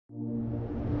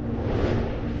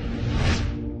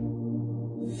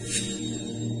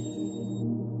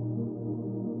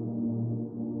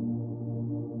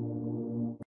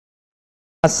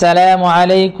السلام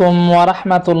عليكم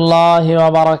ورحمة الله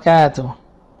وبركاته.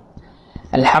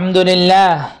 الحمد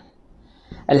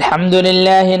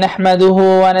لله نحمده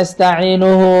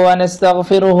ونستعينه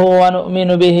ونستغفره ونؤمن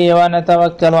به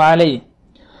ونتوكل عليه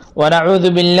ونعوذ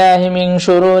بالله من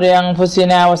شرور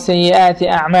أنفسنا وسيئات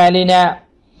أعمالنا،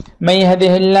 من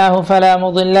يهده الله فلا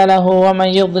مضل له ومن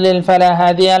يضلل فلا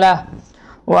هادي له،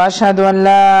 وأشهد أن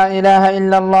لا إله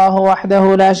إلا الله وحده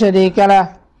لا شريك له،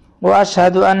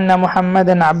 وأشهد أن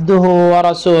محمدا عبده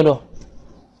ورسوله।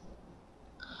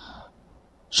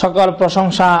 সকল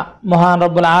প্রশংসা মহান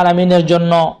রব্বুল আলামিনের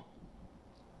জন্য,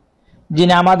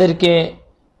 যিনি আমাদেরকে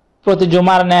প্রতি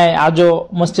জুমার ন্যায় আজও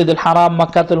মসজিদুল হারাম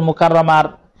মক্কাতুল মুকাররমার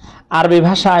আরবি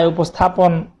ভাষায়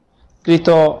উপস্থাপনকৃত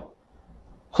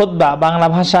খুতবা বাংলা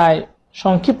ভাষায়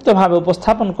সংক্ষিপ্তভাবে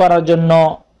উপস্থাপন করার জন্য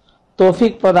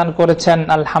তৌফিক প্রদান করেছেন,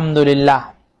 আলহামদুলিল্লাহ।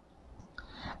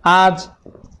 আজ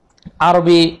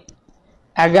আরবি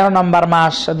 11 নম্বর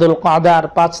মাস দুল কাদার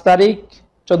 5 তারিখ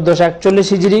 1441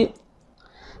 হিজরি,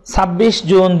 26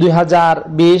 জুন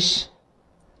 2020।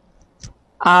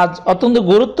 আজ অত্যন্ত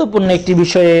গুরুত্বপূর্ণ একটি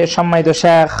বিষয়ে সম্মানিত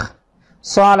শেখ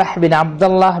সালেহ বিন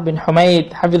আব্দুল্লাহ বিন হুমাইদ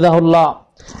হাফিজাহুল্লাহ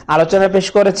আলোচনা পেশ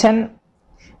করেছেন।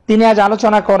 তিনি আজ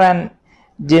আলোচনা করেন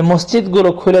যে মসজিদগুলো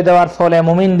খুলে দেওয়ার ফলে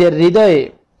মুমিনদের হৃদয়ে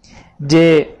যে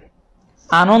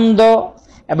আনন্দ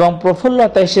এবং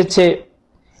প্রফুল্লতা এসেছে,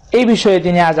 এই বিষয়ে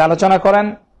তিনি আজ আলোচনা করেন।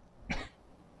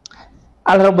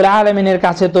 আল্লাহ রাব্বুল আলামিনের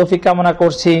কাছে তৌফিক কামনা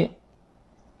করছি,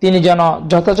 তিনি যেন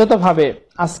যথাযথভাবে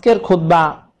আজকের খুতবা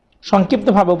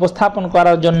সংক্ষিপ্তভাবে উপস্থাপন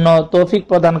করার জন্য তৌফিক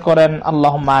প্রদান করেন,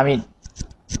 আল্লাহুম্মা আমিন।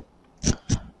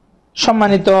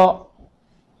 সম্মানিত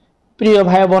প্রিয়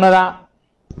ভাই বোনেরা,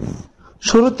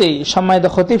 শুরুতেই সম্মানিত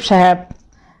খতিব সাহেব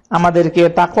আমাদেরকে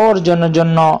তাকওয়ার জন্য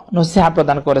নসিহত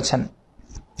প্রদান করেছেন।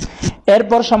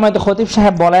 এরপর সম্মানিত খতিব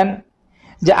সাহেব বলেন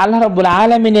যে আল্লাহ রাব্বুল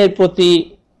আলামিনের প্রতি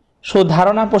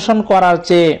সুধারণা পোষণ করার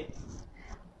চেয়ে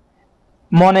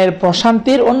মনের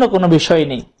প্রশান্তির অন্য কোনো বিষয়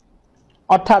নেই।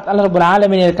 অর্থাৎ আল্লাহ রাব্বুল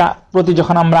আলামিনের প্রতি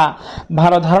যখন আমরা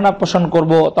ভালো ধারণা পোষণ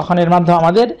করব, তখন এর মাধ্যমে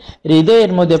আমাদের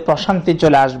হৃদয়ের মধ্যে প্রশান্তি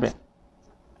চলে আসবে।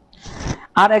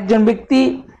 আর একজন ব্যক্তি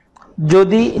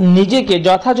যদি নিজেকে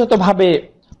যথাযথভাবে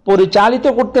পরিচালিত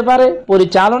করতে পারে,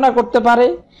 পরিচালনা করতে পারে,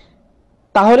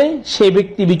 তাহলে সেই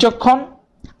ব্যক্তি বিচক্ষণ।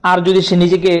 আর যদি সে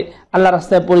নিজেকে আল্লাহর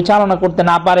রাস্তায় পরিচালনা করতে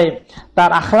না পারে,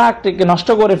 তার আখলাকটাকে নষ্ট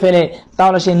করে ফেলে,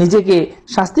 তাহলে সে নিজেকে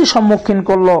শাস্তির সম্মুখীন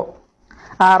করলো।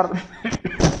 আর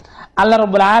আল্লাহ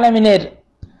রাব্বুল আলামিনের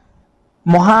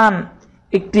মহান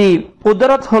একটি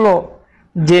কুদরত হলো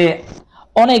যে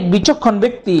অনেক বিচক্ষণ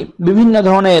ব্যক্তি বিভিন্ন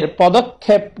ধরনের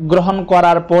পদক্ষেপ গ্রহণ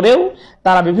করার পরেও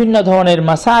তারা বিভিন্ন ধরনের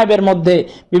মাসায়েবের মধ্যে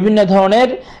বিভিন্ন ধরনের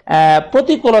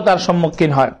প্রতিকূলতার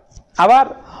সম্মুখীন হয়। আবার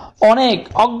অনেক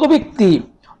অজ্ঞ ব্যক্তি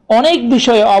অনেক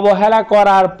বিষয়ে অবহেলা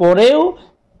করার পরেও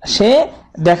সে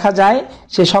দেখা যায়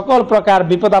সে সকল প্রকার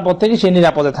বিপদ আপদ থেকে সে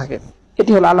নিরাপদে থাকে।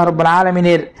 এটি হলো আল্লাহ রাব্বুল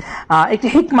আলামিনের একটি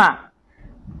হিকমা।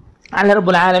 আল্লাহ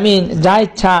রাব্বুল আলামিন যা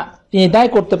ইচ্ছা তিনি তাই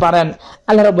করতে পারেন।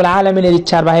 আল্লাহ রাব্বুল আলামিনের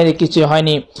ইচ্ছার বাইরে কিছু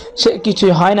হয়নি, সে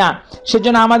কিছুই হয় না।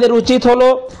 সেজন্য আমাদের উচিত হলো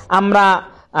আমরা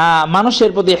মানুষের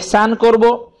প্রতি ইহসান করব,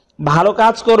 ভালো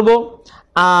কাজ করব।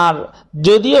 আর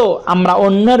যদিও আমরা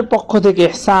অন্যের পক্ষ থেকে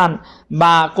ইহসান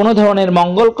বা কোনো ধরনের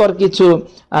মঙ্গলকর কিছু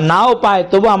নাও পাই,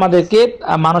 তবু আমাদেরকে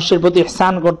মানুষের প্রতি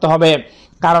ইহসান করতে হবে।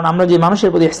 কারণ আমরা যে মানুষের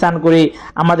প্রতি ইহসান করি,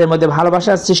 আমাদের মধ্যে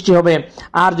ভালোবাসার সৃষ্টি হবে।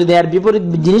 আর যদি এর বিপরীত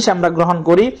জিনিস আমরা গ্রহণ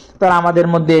করি, তাহলে আমাদের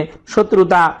মধ্যে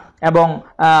শত্রুতা এবং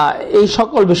এই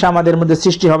সকল বিষয় আমাদের মধ্যে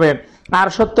সৃষ্টি হবে। আর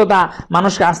সত্যতা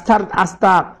মানুষকে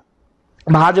আস্থা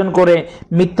ভাজন করে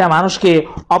মিথ্যা মানুষকে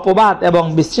অপবাদ এবং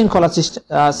বিশৃঙ্খলা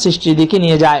সৃষ্টির দিকে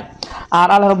নিয়ে যায়। আর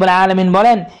আল্লাহ রাব্বুল আলামিন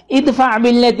বলেন, ইদফা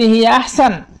বিল্লাতি হিয়া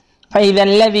আহসান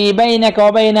ফাইযাল্লাযী বাইনাকা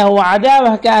ওয়া বাইনাহু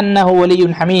আদাওয়া কাআন্নাহু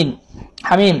ওয়ালিয়্যুন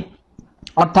হামীম।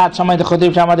 অর্থাৎ সম্মানিত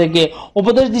খতিব সাহেব আমাদেরকে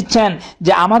উপদেশ দিচ্ছেন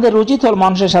যে আমাদের উচিত হল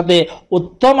মানুষের সাথে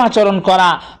উত্তম আচরণ করা।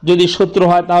 যদি শত্রু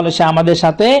হয় তাহলে সে আমাদের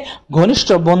সাথে ঘনিষ্ঠ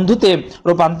বন্ধুতে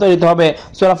রূপান্তরিত হবে।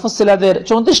 সূরা ফুসসিলাতের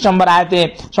 34 নম্বর আয়াতে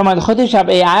সম্মানিত খতিব সাহেব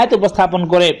এই আয়াত উপস্থাপন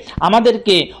করে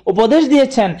আমাদেরকে উপদেশ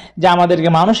দিয়েছেন যে আমাদেরকে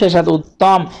মানুষের সাথে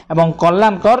উত্তম এবং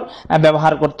কল্যাণকর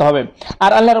ব্যবহার করতে হবে।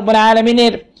 আর আল্লাহ রাব্বুল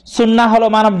আলামিনের সুন্নাহ হলো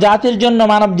মানব জাতির জন্য,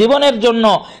 মানব জীবনের জন্য,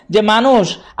 যে মানুষ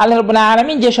আল্লাহ রাব্বুল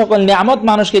আলামিন যে সকল নিয়ামত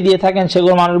মানুষকে দিয়ে থাকেন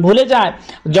সেগুলো মানুষ ভুলে যায়।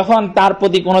 যখন তার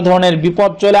প্রতি কোনো ধরনের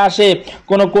বিপদ চলে আসে,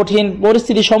 কোনো কঠিন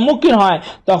পরিস্থিতির সম্মুখীন হয়,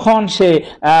 তখন সে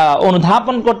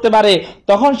অনুধাবন করতে পারে,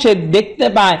 তখন সে দেখতে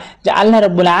পায় যে আল্লাহ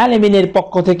রাব্বুল আলামিনের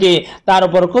পক্ষ থেকে তার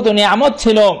উপর কত নিয়ামত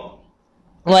ছিল।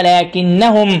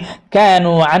 ওয়ালাকিন্নাহুম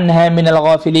কানু আনহা মিনাল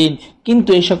গাফিলিন, কিন্তু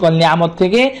এই সকল নিয়ামত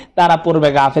থেকে তারা পূর্বে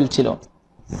গাফিল ছিল।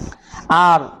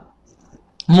 আর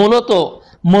মূলত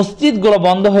মসজিদগুলো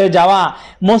বন্ধ হয়ে যাওয়া,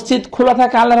 মসজিদ খোলা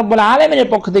থাকা আল্লাহ রাব্বুল আলামিনের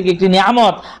পক্ষ থেকে একটি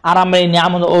নিয়ামত, আর আমরা এই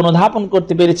নিয়ামত অনুধাবন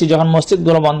করতে পেরেছি যখন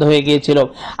মসজিদগুলো বন্ধ হয়ে গিয়েছিল।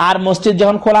 আর মসজিদ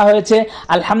যখন খোলা হয়েছে,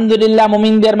 আলহামদুলিল্লাহ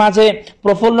মুমিনদের মাঝে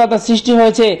প্রফুল্লতা সৃষ্টি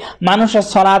হয়েছে, মানুষের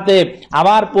সালাতে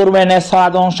আবার পূর্বে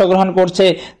সালাতে অংশগ্রহণ করছে,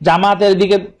 জামাতের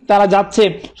দিকে তারা যাচ্ছে।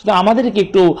 শুধু আমাদেরকে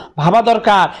একটু ভাবা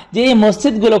দরকার যে এই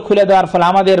মসজিদগুলো খুলে দেওয়ার ফলে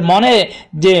আমাদের মনে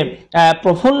যে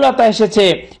প্রফুল্লতা এসেছে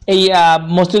এই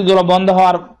মসজিদগুলো বন্ধ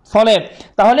হওয়ার ফলে,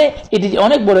 তাহলে এটি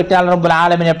অনেক বড় একটি আল্লাহ রাব্বুল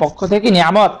আলামিনের পক্ষ থেকে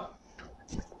নিয়ামত।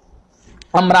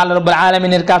 আমরা আল্লাহ রাব্বুল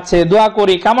আলামিনের কাছে দোয়া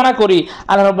করি, কামনা করি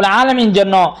আল্লাহ রাব্বুল আলামিন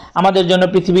জন্য আমাদের জন্য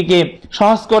পৃথিবীকে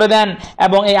সহজ করে দেন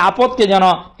এবং এই আপদকে যেন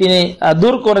তিনি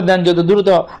দূর করে দেন। যত দ্রুত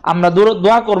আমরা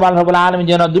দোয়া করব আল্লাহ রাব্বুল আলামিন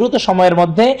যেন দ্রুত সময়ের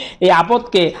মধ্যে এই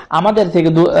আপদকে আমাদের থেকে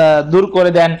দূর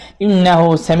করে দেন। ইন্নাহু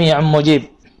সামিউম মুজিব।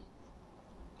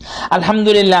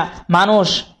 আলহামদুলিল্লাহ, মানুষ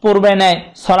পূর্বে নেয়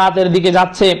সালাতের দিকে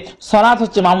যাচ্ছে। সালাত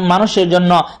হচ্ছে মানুষের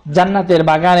জন্য জান্নাতের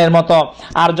বাগানের মতো।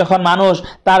 আর যখন মানুষ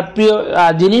তার প্রিয়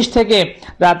জিনিস থেকে,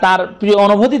 তার প্রিয়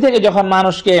অনুভূতি থেকে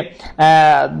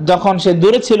যখন সে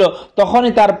দূরে ছিল,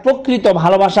 তখনই তার প্রকৃত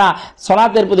ভালোবাসা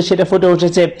সালাতের প্রতি সেটা ফুটে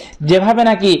উঠেছে। যেভাবে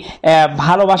নাকি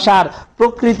ভালোবাসার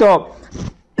প্রকৃত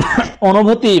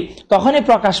অনুভূতি তখনই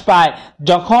প্রকাশ পায়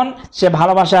যখন সে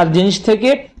ভালোবাসার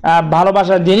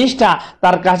জিনিসটা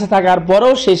তার কাছে থাকার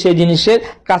পরেও সেই জিনিসের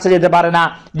কাছে যেতে পারে না।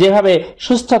 যেভাবে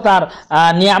সুস্থতার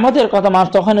নিয়ামতের কথা মানুষ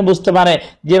তখনই বুঝতে পারে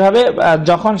যেভাবে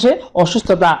যখন সে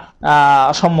অসুস্থতা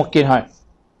সম্মুখীন হয়।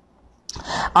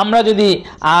 আমরা যদি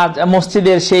আজ মসজিদ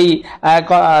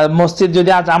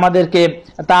যদি আজ আমাদেরকে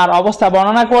তার অবস্থা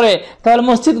বর্ণনা করে, তাহলে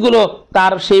মসজিদগুলো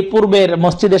তার সেই পূর্বের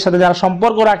মসজিদের সাথে যারা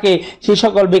সম্পর্ক রাখে সেই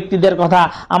সকল ব্যক্তিদের কথা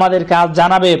আমাদেরকে আজ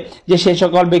জানাবে, যে সেই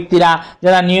সকল ব্যক্তিরা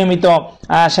যারা নিয়মিত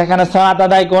সেখানে সালাত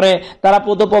আদায় করে, তারা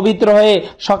পবিত্র হয়ে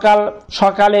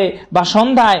সকালে বা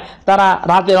সন্ধ্যায় তারা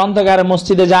রাতের অন্ধকারে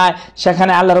মসজিদে যায়,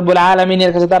 সেখানে আল্লাহ রাব্বুল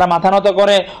আলামিনের কাছে তারা মাথা নত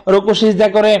করে, রুকু সিজদা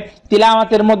করে,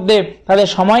 তিলাওয়াতের মধ্যে তাদের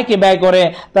সময়কে ব্যয় করে,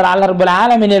 তারা আল্লাহ রাব্বুল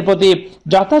আলামিনের প্রতি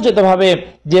যথাযথভাবে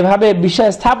যেভাবে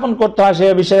বিষয় স্থাপন করতে হয়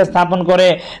সেভাবে বিষয় স্থাপন করে।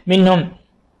 মিনহুম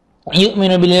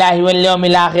ইউমিনু বিল্লাহি ওয়াল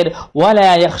ইয়াউমিল আখির ওয়া লা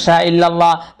ইয়াখশা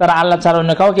ইল্লাল্লাহ, তারা আল্লাহ ছাড়া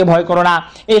অন্য কাউকে ভয় করে না।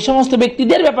 এই সমস্ত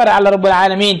ব্যক্তিদের ব্যাপারে আল্লাহ রাব্বুল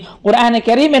আলামিন কোরআনে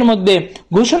কারীমের মধ্যে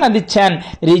ঘোষণা দিচ্ছেন,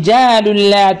 রিজালুল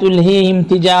লা তুলহিহিম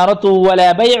তিজারাতু ওয়া লা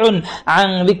বাইউন আন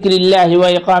যিকরিল্লাহি ওয়া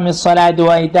ইকামিস সালাতি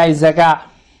ওয়া ইতাইজ যাকাত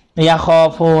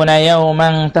ইয়াখাফুনা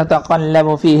ইয়াওমান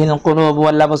তাতাকাল্লাবু ফীহিল কুলুব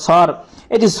ওয়াল আবসার।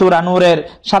 এটি সূরা নূরের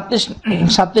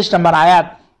 37 নম্বর আয়াত।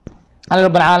 আল্লাহ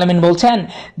রাব্বুল আলামিন বলছেন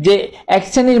যে এক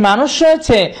শ্রেণীর মানুষ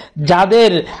রয়েছে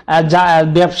যাদের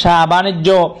ব্যবসা বাণিজ্য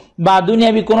বা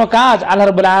দুনিয়াবি কোনো কাজ আল্লাহ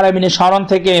রাব্বুল আলামিনের স্মরণ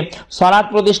থেকে, সালাত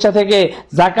প্রতিষ্ঠা থেকে,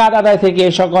 যাকাত আদায় থেকে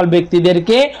সকল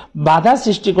ব্যক্তিদেরকে বাধা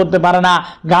সৃষ্টি করতে পারে না,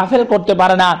 গাফেল করতে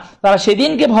পারে না। তারা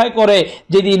সেদিনকে ভয় করে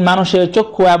যেদিন মানুষের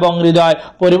চক্ষু এবং হৃদয়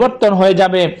পরিবর্তন হয়ে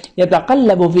যাবে।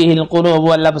 ইয়াতাকাল্লাবু ফীহিল কুলুব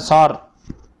ওয়াল আবসার।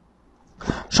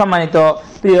 সম্মানিত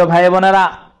প্রিয় ভাই বোনেরা,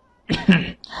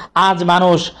 আজ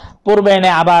মানুষ পূর্বে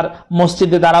এনে আবার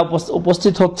মসজিদে তারা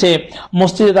উপস্থিত হচ্ছে।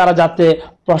 মসজিদে তারা যাতে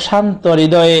প্রশান্ত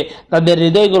হৃদয়ে, তাদের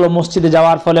হৃদয়গুলো মসজিদে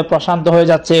যাওয়ার ফলে প্রশান্ত হয়ে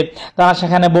যাচ্ছে। তারা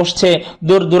সেখানে বসছে,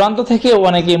 দূর দূরান্ত থেকেও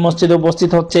অনেকেই মসজিদে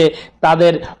উপস্থিত হচ্ছে।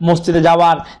 তাদের মসজিদে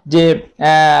যাওয়ার যে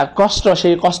কষ্ট,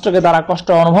 সেই কষ্টকে তারা কষ্ট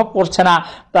অনুভব করছে না।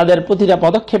 তাদের প্রতিটা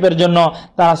পদক্ষেপের জন্য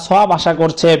তারা সওয়াব আশা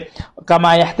করছে।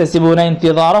 কামা ইয়াহতাসিবুনা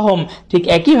ইনতিযারহুম, ঠিক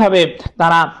একইভাবে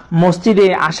তারা মসজিদে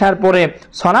আসার পরে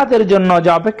সালাতের জন্য যে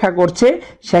অপেক্ষা করছে,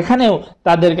 সেখানেও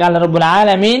তাদেরকে আল্লাহ রাব্বুল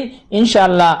আলামিন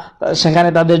ইনশাআল্লাহ সেখানে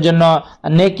তাদের জন্য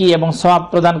নেকি এবং সওয়াব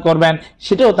প্রদান করবেন,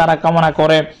 সেটাও তারা কামনা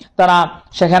করে। তারা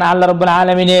সেখানে আল্লাহ রাব্বুল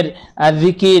আলামিনের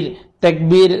জিকির,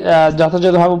 তাকবীর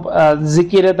যথাযথভাবে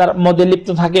জিকিরে তার মধ্যে লিপ্ত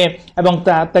থাকে এবং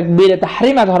তাকবীরে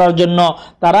তাহরিমা ধরার জন্য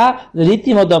তারা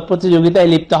রীতিমতো প্রতিযোগিতায়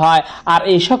লিপ্ত হয়। আর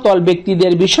এই সকল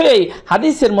ব্যক্তিদের বিষয়েই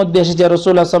হাদিসের মধ্যে এসেছে,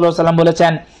 রাসূলুল্লাহ সাল্লাল্লাহু আলাইহি ওয়াসাল্লাম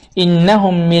বলেছেন,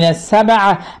 ইন্নাহুম মিনাস সাবআ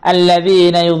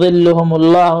আল্লাযীনা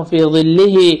ইউযিল্লুহুমুল্লাহু ফি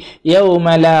যিল্লিহি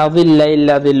ইয়াওমা লা যিল্লা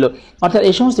ইল্লা যিল্লু। অর্থাৎ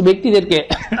এই সমস্ত ব্যক্তিদেরকে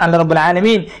আল্লাহ রাব্বুল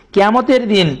আলামিন কিয়ামতের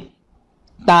দিন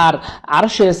তার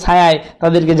আরশের ছায়ায়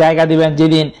তাদেরকে জায়গা দিবেন,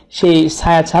 যেদিন সেই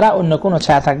ছায়া ছাড়া অন্য কোনো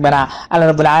ছায়া থাকবে না। আল্লাহ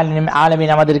রাব্বুল আলামিন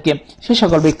আমাদেরকে সেই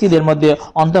সকল ব্যক্তিদের মধ্যে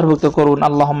অন্তর্ভুক্ত করুন,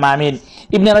 আল্লাহুম্মা আমিন।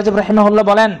 ইবনে রাজব রাহিমাহুল্লাহ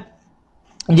বলেন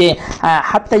যে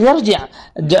হাত্তা ইয়ারজি,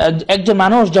 একজন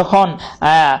মানুষ যখন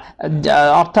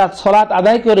অর্থাৎ সালাত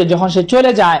আদায় করে যখন সে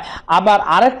চলে যায়, আবার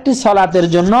আরেকটি সালাতের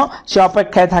জন্য সে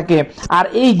অপেক্ষায় থাকে। আর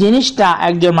এই জিনিসটা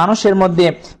একজন মানুষের মধ্যে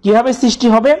কিভাবে সৃষ্টি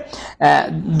হবে?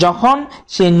 যখন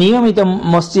সে নিয়মিত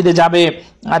মসজিদে যাবে,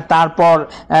 তারপর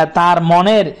তার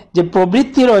মনের যে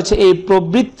প্রবৃত্তি রয়েছে, এই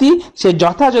প্রবৃত্তি সে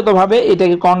যথাযথভাবে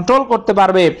এটাকে কন্ট্রোল করতে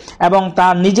পারবে এবং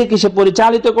তার নিজেকে সে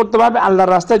পরিচালিত করতে পারবে।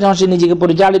 আল্লাহর রাস্তায় যখন সে নিজেকে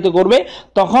পরিচালিত করবে,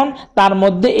 তখন তার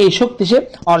মধ্যে এই শক্তি সে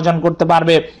অর্জন করতে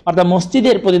পারবে, অর্থাৎ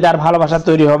মসজিদের প্রতি তার ভালোবাসা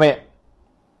তৈরি হবে।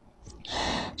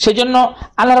 সেজন্য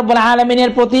আল্লাহ রাব্বুল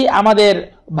আলামিনের প্রতি আমাদের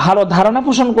ভালো ধারণা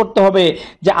পোষণ করতে হবে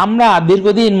যে আমরা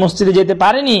দীর্ঘদিন মসজিদে যেতে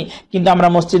পারিনি, কিন্তু আমরা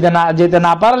মসজিদে যেতে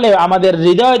না পারলেও আমাদের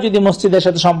হৃদয় যদি মসজিদের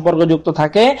সাথে সম্পর্কযুক্ত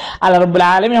থাকে, আল্লাহ রাব্বুল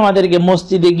আলামিন আমাদেরকে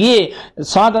মসজিদে গিয়ে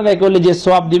সালাত আদায় করলে যে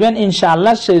সওয়াব দিবেন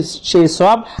ইনশাআল্লাহ সেই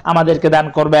সওয়াব আমাদেরকে দান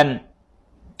করবেন।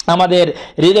 আমাদের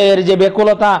হৃদয়ের যে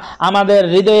ব্যাকুলতা, আমাদের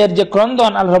হৃদয়ের যে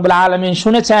ক্রন্দন আল্লাহ রাব্বুল আলামিন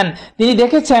শুনেছেন, তিনি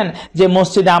দেখেছেন যে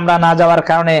মসজিদে আমরা না যাওয়ার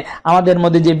কারণে আমাদের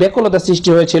মধ্যে যে ব্যাকুলতা সৃষ্টি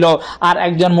হয়েছিল। আর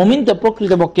একজন মুমিন তো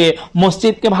প্রকৃতপক্ষে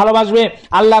মসজিদকে ভালোবাসবে,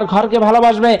 আল্লাহর ঘরকে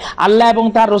ভালোবাসবে, আল্লাহ এবং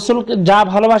তার রাসূলকে যা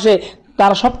ভালোবাসে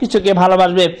তারা সবকিছুকে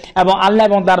ভালোবাসবে এবং আল্লাহ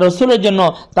এবং তার রাসূলের জন্য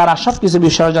তারা সবকিছু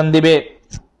বিসর্জন দিবে।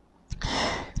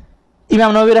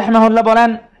 ইমাম নবী রাহিমাহুল্লাহ বলেন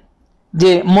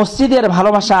যে মসজিদের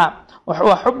ভালোবাসা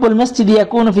وحب المسجد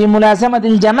يكون في ملازمة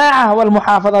الجماعة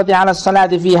والمحافظة على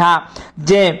الصلاة فيها,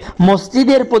 যে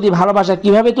মসজিদের প্রতি ভালোবাসা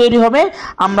কিভাবে তৈরি হবে,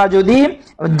 আমরা যদি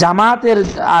জামাতের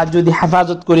যদি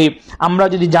হেফাজত করি, আমরা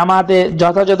যদি জামাতে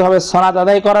যথাযথভাবে সালাত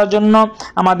আদায় করার জন্য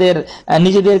আমাদের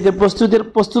নিজেদেরকে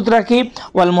প্রস্তুত রাখি,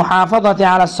 ওয়াল মুহাফাযাতি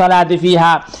আলা সালাতি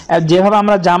ফিহা, যেভাবে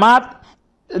আমরা জামাত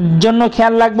জন্য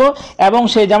খেয়াল রাখবো এবং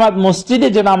সেই জামাত মসজিদে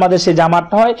যেন আমাদের সেই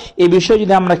জামাতটা হয়, এই বিষয়ে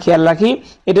যদি আমরা খেয়াল রাখি,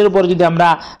 এটার উপর যদি আমরা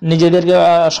নিজেদেরকে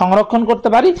সংরক্ষণ করতে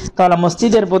পারি, তাহলে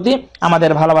মসজিদের প্রতি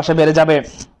আমাদের ভালোবাসা বেড়ে যাবে।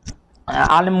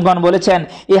 আলিমগণ বলেছেন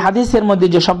এই হাদিসের মধ্যে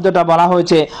যে শব্দটা বলা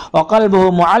হয়েছে ওয়াকালবুহু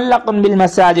মুআল্লাকুন বিল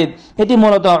মাসাজিদ, এটি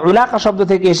মূলত উলাকা শব্দ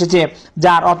থেকে এসেছে,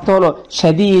 যার অর্থ হলো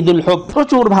শাদীদুল হুব,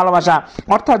 প্রচুর ভালোবাসা।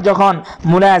 অর্থাৎ যখন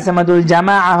মুলাযামাতুল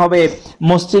জামাআ হবে,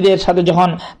 মসজিদের সাথে যখন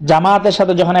জামাতের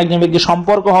সাথে যখন একজন ব্যক্তির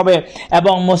সম্পর্ক হবে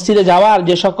এবং মসজিদে যাওয়ার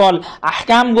যে সকল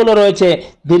আহকামগুলো রয়েছে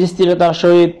ধীরস্থিরতার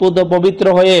সহিত পবিত্র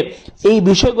হয়ে এই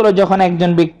বিষয়গুলো যখন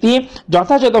একজন ব্যক্তি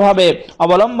যথাযথভাবে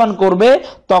অবলম্বন করবে,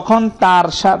 তখন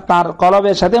তার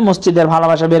কলবের সাথে মসজিদের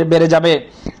ভালোবাসা বেড়ে যাবে।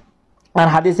 আর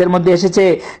হাদিসের মধ্যে এসেছে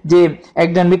যে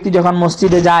একজন ব্যক্তি যখন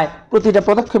মসজিদে যায় প্রতিটা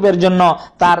পদক্ষেপের জন্য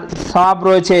তার সওয়াব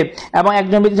রয়েছে, এবং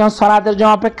একজন ব্যক্তি যখন সালাতের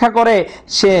জন্য অপেক্ষা করে,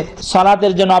 সে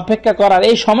সালাতের জন্য অপেক্ষা করার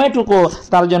এই সময়টুকু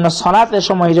তার জন্য সালাতের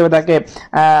সময় হিসেবে তাকে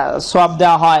সওয়াব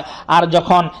দেওয়া হয়। আর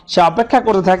যখন সে অপেক্ষা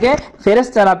করতে থাকে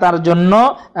ফেরেশতারা তার জন্য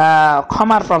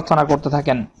ক্ষমার প্রার্থনা করতে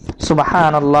থাকেন।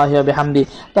 সুবহানাল্লাহি ওয়া বিহামদি।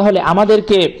 তাহলে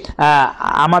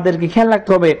আমাদেরকে খেয়াল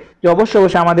রাখতে হবে যে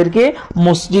অবশ্যই আমাদেরকে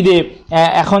মসজিদে,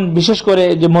 এখন বিশেষ করে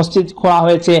যে মসজিদ খোলা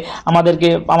হয়েছে,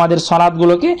 আমাদের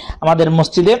সালাতগুলোকে আমাদের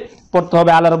মসজিদে পড়তে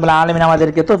হবে। আল্লাহ রাব্বুল আলামিন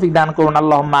আমাদেরকে তৌফিক দান করুন,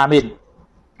 আল্লাহুম্মা আমিন।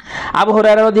 আবু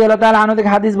হুরায়রা রাদিয়াল্লাহু তাআলা আনহু থেকে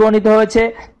হাদিস বর্ণিত হয়েছে,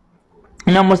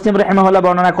 ইমাম মুসলিম রাহিমাহুল্লাহ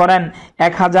বর্ণনা করেন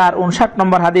 1059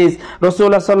 নম্বর হাদিস,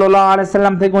 রাসূলুল্লাহ সাল্লাল্লাহু আলাইহি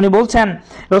সাল্লাম থেকে উনি বলছেন,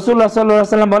 রাসূলুল্লাহ সাল্লাল্লাহু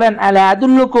আলাইহি সাল্লাম বলেন, আলা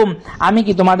আদুল্লুকুম, আমি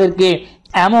কি তোমাদেরকে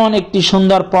এমন একটি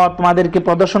সুন্দর পথ তোমাদেরকে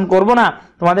প্রদর্শন করব না,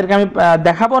 তোমাদেরকে আমি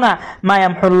দেখাবো না, মা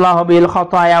ইয়ামহুল্লাহু বিল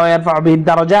খাতায়া ওয়া ইয়ারফাউ বিহিদ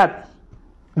দারাজাত,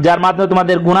 যার মাধ্যমে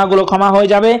তোমাদের গুনাহগুলো ক্ষমা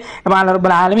হয়ে যাবে এবং আল্লাহ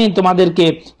রাব্বুল আলামিন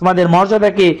তোমাদের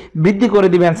মর্যাদাকে বৃদ্ধি করে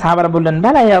দিবেন। সাহাবারা বললেন,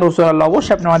 ভালা ইয়া রাসূলুল্লাহ,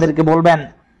 অবশ্যই আপনি আমাদেরকে বলবেন।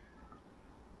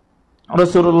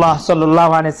 রাসূলুল্লাহ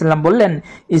সাল্লাল্লাহু আলাইহি সাল্লাম বললেন,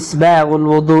 ইসবাগুল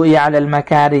ওযুই আলাল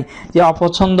মাকারি, যে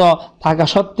অপছন্দ থাকা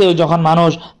সত্ত্বেও যখন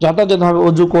মানুষ যথাযথভাবে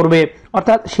ওযু করবে,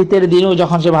 অর্থাৎ শীতের দিনেও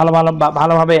যখন সে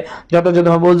ভালোভাবে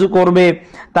যথাযথভাবে ওযু করবে,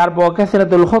 তারপর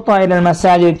কাসরাতুল খুতা ইলাল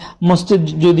মাসাজিদ, মসজিদ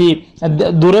যদি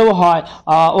দূরেও হয়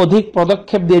অধিক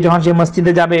পদক্ষেপ দিয়ে যখন সে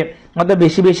মসজিদে যাবে, অর্থাৎ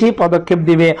বেশি বেশি পদক্ষেপ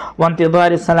দিবে,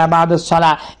 ওয়ান্তিযারিস সালাহ বা'দাস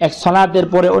সালাহ, এক সালাতের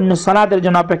পরে অন্য সালাতের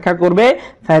জন্য অপেক্ষা করবে,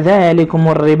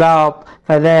 ফাযালিকুমুর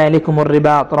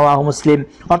রিবাত, রাওয়াহু মুসলিম।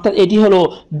 অর্থাৎ এটি হলো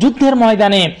যুদ্ধের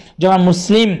ময়দানে যখন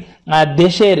মুসলিম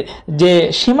দেশের যে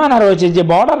সীমানা রয়েছে, যে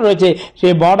বর্ডার রয়েছে,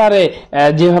 সেই বর্ডারে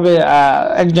যেভাবে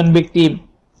একজন ব্যক্তি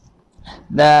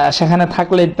সেখানে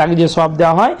থাকলে তাকে যে সওয়াব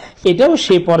দেওয়া হয়, এটাও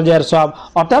সেই পর্যায়ের সওয়াব,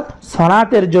 অর্থাৎ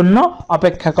সালাতের জন্য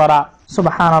অপেক্ষা করা।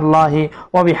 সুবহানাল্লাহি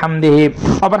ওয়া বিহামদিহি।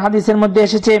 আবার হাদিসের মধ্যে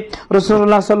এসেছে,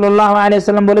 রাসূলুল্লাহ সাল্লাল্লাহু আলাইহি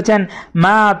সাল্লাম বলেছেন,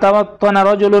 মা তাওয়াত্তানা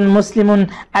রাজুলুন মুসলিমুন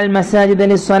আল মাসাজিদ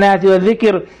লিস-সালাতি ওয়া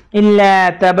যিকর ইল্লা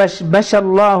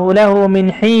তাবাশবাশাল্লাহু লাহু মিন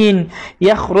হিন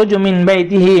ইয়াখরুজু মিন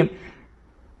বাইতিহি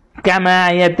কামা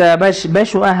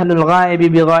ইয়াতাবাশবাশু আহলুল গায়বি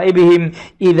বিগায়বিহিম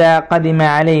ইযা কাদিমা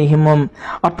আলাইহিম,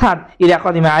 অর্থাৎ ইযা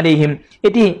কাদিমা আলাইহিম।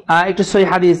 এটি একটি সহিহ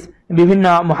হাদিস। বিভিন্ন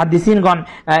মুহাদ্দিসিনগণ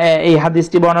এই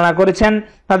হাদিসটি বর্ণনা করেছেন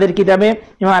তাদের কিতাবে।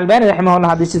 ইমাম আলবানী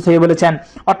রাহিমাহুল্লাহ হাদিসটি সহিহ বলেছেন।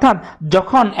 অর্থাৎ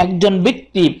যখন একজন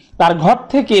ব্যক্তি তার ঘর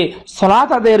থেকে সালাত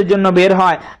আদায়ের জন্য বের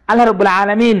হয়, আল্লাহ রাব্বুল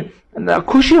আলামিন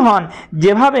খুশি হন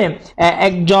যেভাবে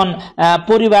একজন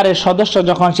পরিবারের সদস্য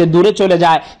যখন সে দূরে চলে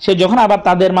যায়, সে যখন আবার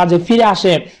তাদের মাঝে ফিরে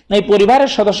আসে, এই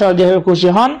পরিবারের সদস্যরা যেভাবে খুশি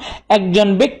হন, একজন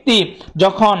ব্যক্তি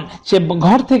যখন সে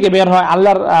ঘর থেকে বের হয়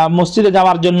আল্লাহর মসজিদে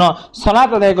যাওয়ার জন্য, সালাত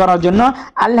আদায় করার জন্য,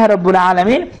 আল্লাহ রাব্বুল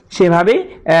আলামিন সেভাবেই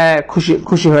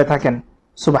খুশি হয়ে থাকেন।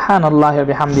 সুবহানাল্লাহি ওয়া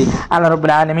বিহামদি। আল্লাহ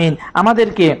রাব্বুল আলামিন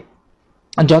আমাদেরকে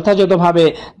যথাযথভাবে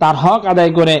তার হক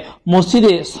আদায় করে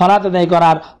মসজিদে সালাত আদায়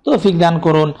করার তৌফিক দান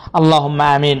করুন, আল্লাহুম্মা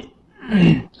আমিন।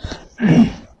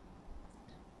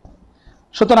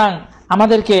 সুতরাং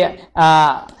আমাদেরকে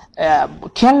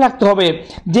খেয়াল রাখতে হবে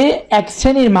যে এক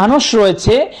শ্রেণীর মানুষ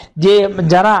রয়েছে যে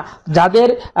যাদের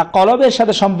কলবের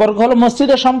সাথে সম্পর্ক হলো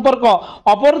মসজিদের সম্পর্ক,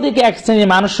 অপরদিকে এক শ্রেণীর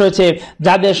মানুষ রয়েছে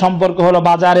যাদের সম্পর্ক হলো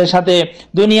বাজারের সাথে,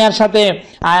 দুনিয়ার সাথে।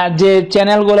 যে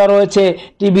চ্যানেলগুলো রয়েছে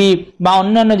টিভি বা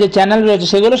অন্যান্য যে চ্যানেল রয়েছে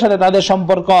সেগুলোর সাথে তাদের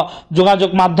সম্পর্ক, যোগাযোগ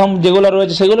মাধ্যম যেগুলো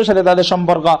রয়েছে সেগুলোর সাথে তাদের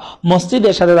সম্পর্ক,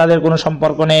 মসজিদের সাথে তাদের কোনো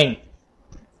সম্পর্ক নেই।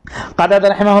 কাতাদা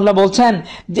রাহিমাহুল্লাহ বলছেন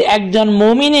যে একজন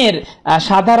মুমিনের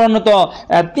সাধারণত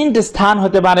তিনটে স্থান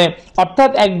হতে পারে,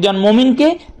 অর্থাৎ একজন মুমিনকে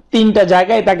তিনটা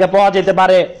জায়গায় তাকে পাওয়া যেতে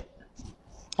পারে।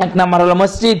 এক নাম্বার হলো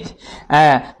মসজিদ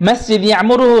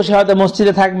ইয়ামুরুহু, সে হয়তো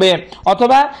মসজিদে থাকবে,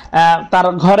 অথবা তার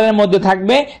ঘরের মধ্যে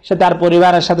থাকবে, সে তার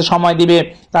পরিবারের সাথে সময় দিবে,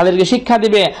 তাদেরকে শিক্ষা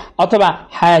দিবে, অথবা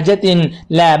হাজাতিন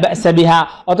লা বা'সা বিহা,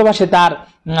 অথবা সে তার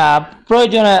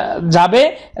প্রয়োজনে যাবে,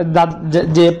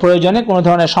 যে প্রয়োজনে কোনো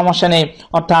ধরনের সমস্যা নেই,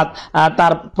 অর্থাৎ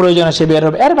তার প্রয়োজনে সে বের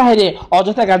হবে। এর বাইরে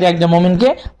অযথা কাজে একজন মুমিনকে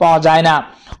পাওয়া যায় না।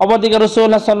 অপরদিকে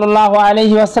রাসূলুল্লাহ সাল্লাল্লাহু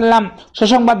আলাইহি ওয়াসাল্লাম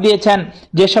সুসংবাদ দিয়েছেন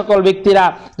যে সকল ব্যক্তিরা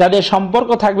যাদের সম্পর্ক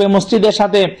থাকবে মসজিদের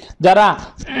সাথে, যারা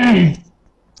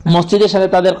মসজিদের সাথে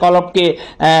তাদের কলবকে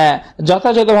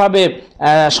যথাযথভাবে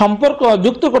সম্পর্ক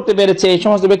যুক্ত করতে পেরেছে, এই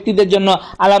সমস্ত ব্যক্তিদের জন্য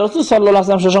আল্লাহ রাসূল সাল্লাল্লাহু আলাইহি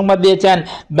ওয়াসাল্লাম সুসংবাদ দিয়েছেন,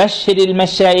 বাশশিরিল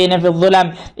মাশাইইনা ফিয-যুলাম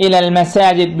ইলাল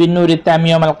মাসাজিদ বিন-নূরিত তাম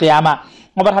ইয়াউমাল কিয়ামা।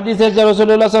 আবার হাদিসে রাসূলুল্লাহ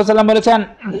সাল্লাল্লাহু আলাইহি ওয়াসাল্লাম বলেছেন,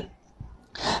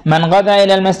 মান গাদা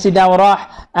ইলাল মাসজিদ আও রাহ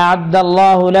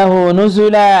আ'আদ্দাল্লাহু লাহু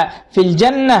নুজুলা ফিল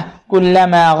জান্নাহ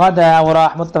কুল্লামা গাদা আও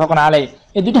রাহ, মুত্তাফাকুন আলাইহি।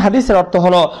 এই দুটি হাদিসের অর্থ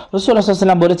হলো রাসূলুল্লাহ সাল্লাল্লাহু আলাইহি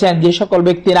ওয়াসাল্লাম বলেছেন যে সকল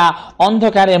ব্যক্তিরা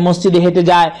অন্ধকারে মসজিদে হেঁটে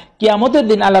যায়, কিয়ামতের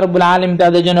দিন আল্লাহ রাব্বুল আলামিন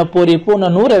তাদের জন্য পরিপূর্ণ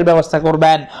নূরের ব্যবস্থা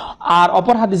করবেন। আর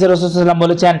অপর হাদিসে রাসূলুল্লাহ সাল্লাল্লাহু আলাইহি ওয়াসাল্লাম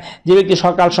বলেছেন যে ব্যক্তি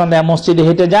সকাল সন্ধ্যায় মসজিদে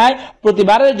হেঁটে যায়,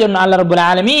 প্রতিবারের জন্য আল্লাহ রাব্বুল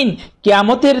আলামিন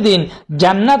কিয়ামতের দিন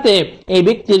জান্নাতে এই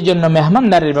ব্যক্তির জন্য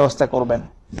মেহমানদারির ব্যবস্থা করবেন।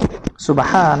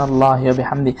 সুবহানাল্লাহি ওয়া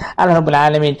বিহামদি। আল্লাহ রাব্বুল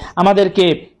আলামিন আমাদেরকে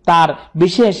তার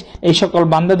বিশেষ এই সকল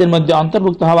বান্দাদের মধ্যে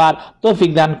অন্তর্ভুক্ত হওয়ার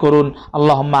তৌফিক দান করুন,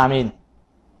 আল্লাহুম্মা আমিন।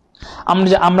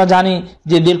 আমরা জানি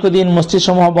যে দীর্ঘদিন মসজিদ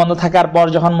সমূহ বন্ধ থাকার পর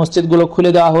যখন মসজিদগুলো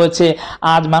খুলে দেওয়া হয়েছে,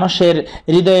 আজ মানুষের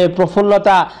হৃদয়ে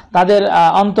প্রফুল্লতা, তাদের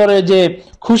অন্তরে যে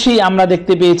খুশি আমরা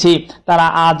দেখতে পেয়েছি, তারা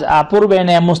আজ পূর্বে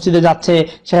এনে মসজিদে যাচ্ছে,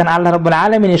 সেখানে আল্লাহ রাব্বুল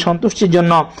আলামিনের সন্তুষ্টির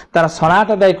জন্য তারা সালাত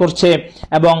আদায় করছে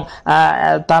এবং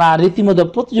তারা রীতিমতো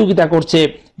প্রতিযোগিতা করছে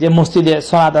যে মসজিদে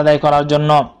সালাত আদায় করার জন্য।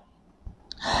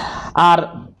 আর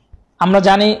আমরা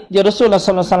জানি যে রাসূলুল্লাহ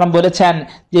সাল্লাল্লাহু আলাইহি ওয়াসাল্লাম বলেছেন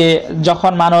যে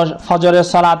যখন মানুষ ফজরের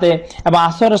সালাতে এবং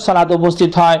আসরের সালাতে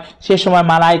উপস্থিত হয়, সে সময়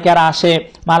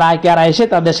মালায়েকারা এসে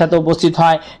তাদের সাথে উপস্থিত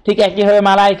হয়। ঠিক একইভাবে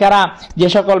মালায়েকারা যে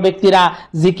সকল ব্যক্তিরা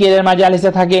জিকিরের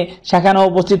মাজালিসে থাকে সেখানেও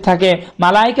উপস্থিত থাকে।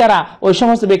 মালায়েকারা ওই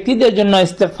সমস্ত ব্যক্তিদের জন্য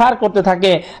ইস্তেগফার করতে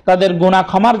থাকে, তাদের গুনাহ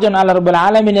ক্ষমার জন্য আল্লাহ রাব্বুল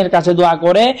আলামিনের কাছে দোয়া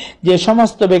করে, যে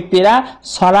সমস্ত ব্যক্তিরা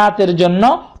সালাতের জন্য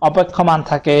অপেক্ষমান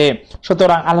থাকে।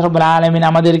 সুতরাং আল্লাহ রাব্বুল আলামিন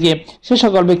আমাদেরকে সে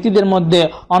সকল ব্যক্তিদের মধ্যে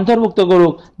অন্তর্ভুক্ত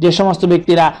করুক যে সমস্ত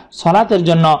ব্যক্তিরা সালাতের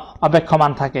জন্য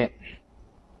অপেক্ষমান থাকে।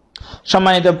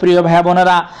 সম্মানিত প্রিয় ভাই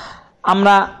বোনেরা,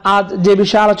 আমরা আজ যে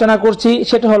বিষয়ে আলোচনা করছি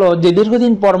সেটা হলো যে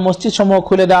দীর্ঘদিন পর মসজিদ সমূহ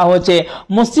খুলে দেওয়া হয়েছে,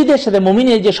 মসজিদের সাথে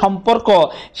মুমিনের যে সম্পর্ক,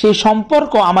 সেই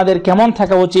সম্পর্ক আমাদের কেমন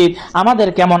থাকা উচিত, আমাদের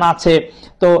কেমন আছে।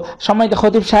 তো সম্মানিত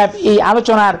খতিব সাহেব এই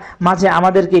আলোচনার মাঝে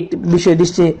আমাদেরকে একটি বিষয়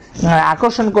দৃষ্টি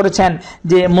আকর্ষণ করেছেন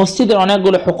যে মসজিদের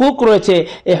অনেকগুলো হুকুক রয়েছে,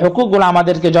 এই হুকুকগুলো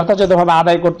আমাদেরকে যথাযথভাবে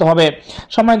আদায় করতে হবে।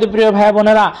 সম্মানিত প্রিয় ভাই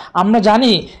বোনেরা, আমরা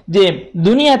জানি যে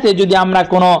দুনিয়াতে যদি আমরা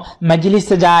কোনো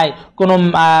মাজলিসে যাই, কোনো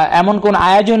এমন কোন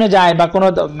আয়োজনে যাই বা কোনো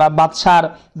বাদশার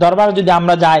দরবারে যদি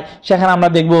আমরা যাই, সেখানে আমরা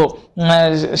দেখব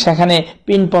সেখানে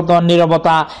পিনপতন,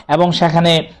 নীরবতা, এবং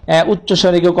সেখানে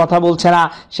উচ্চস্বরে কেউ কথা বলছে না,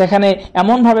 সেখানে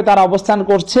এমনভাবে তারা অবস্থান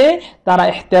করছে, তারা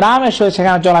ইহতেরামের সহিত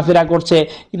সেখানে চলাফেরা করছে।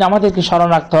 কিন্তু আমাদেরকে স্মরণ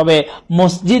রাখতে হবে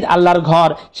মসজিদ আল্লাহর ঘর,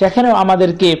 সেখানেও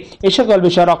আমাদেরকে এই সকল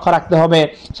বিষয় রক্ষা রাখতে হবে।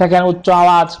 সেখানে উচ্চ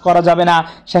আওয়াজ করা যাবে না,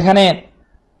 সেখানে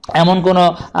এমন কোনো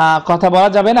কথা বলা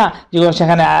যাবে না যেগুলো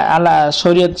সেখানে আল্লাহ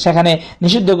শরীয়ত সেখানে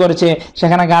নিষিদ্ধ করেছে।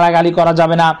 সেখানে গালাগালি করা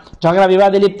যাবে না, ঝগড়া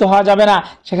বিবাদে লিপ্ত হওয়া যাবে না।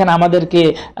 সেখানে আমাদেরকে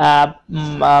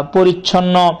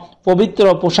পরিচ্ছন্ন পবিত্র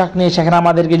পোশাক নিয়ে সেখানে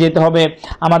আমাদেরকে যেতে হবে।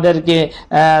 আমাদেরকে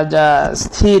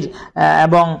স্থির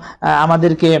এবং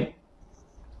আমাদেরকে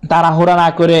তাড়াহুড়া না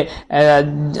করে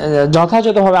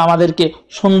যথাযথভাবে আমাদেরকে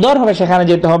সুন্দরভাবে সেখানে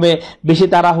যেতে হবে। বেশি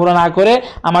তাড়াহুড়া না করে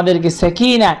আমাদেরকে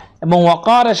সাকিনা এবং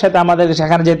ওয়াকারের সাথে আমাদেরকে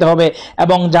সেখানে যেতে হবে।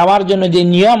 এবং যাওয়ার জন্য যে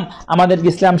নিয়ম আমাদেরকে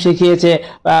ইসলাম শিখিয়েছে,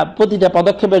 প্রতিটা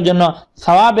পদক্ষেপের জন্য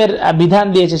সওয়াবের বিধান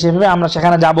দিয়েছে, সেভাবে আমরা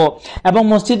সেখানে যাব। এবং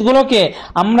মসজিদগুলোকে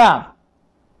আমরা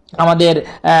আমাদের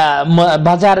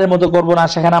বাজারের মতো করব না,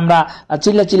 সেখানে আমরা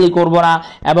চিল্লাচিল্লি করব না,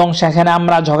 এবং সেখানে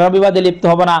আমরা ঝগড়া বিবাদে লিপ্ত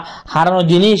হব না। হারানো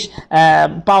জিনিস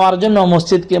পাওয়ার জন্য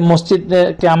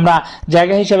মসজিদকে আমরা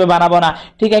জায়গা হিসেবে বানাবো না।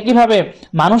 ঠিক একইভাবে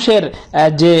মানুষের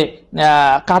যে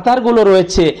কাতারগুলো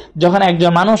রয়েছে, যখন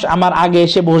একজন মানুষ আমার আগে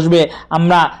এসে বসবে,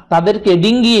 আমরা তাদেরকে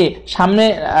ডিঙ্গিয়ে সামনে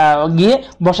গিয়ে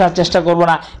বসার চেষ্টা করব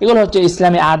না। এগুলো হচ্ছে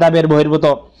ইসলামী আদাবের বহির্ভূত।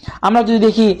 আমরা যদি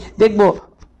দেখব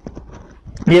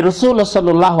যে রাসূলুল্লাহ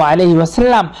সাল্লাল্লাহু আলাইহি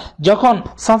ওয়াসাল্লাম যখন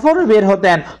সফরে বের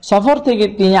হতেন, সফর থেকে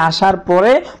তিনি আসার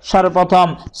পরে সর্বপ্রথম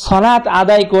সালাত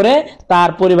আদায় করে তার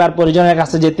পরিবার পরিজনের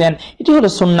কাছে যেতেন। এটি হলো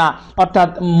সুন্নাহ। অর্থাৎ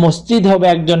মসজিদ হবে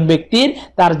একজন ব্যক্তির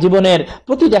তার জীবনের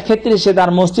প্রতিটা ক্ষেত্রে, সে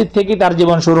তার মসজিদ থেকে তার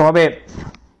জীবন শুরু হবে।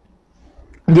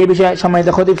 যে বিষয়ে সম্মানিত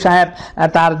খতিব সাহেব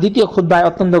তার দ্বিতীয় খুতবায়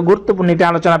অত্যন্ত গুরুত্বপূর্ণ একটি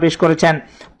আলোচনা পেশ করেছেন।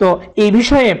 তো এই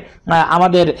বিষয়ে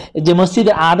আমাদের যে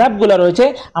মসজিদের আদাবগুলো রয়েছে,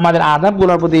 আমাদের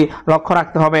আদাবগুলোর প্রতি লক্ষ্য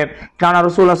রাখতে হবে। কারণ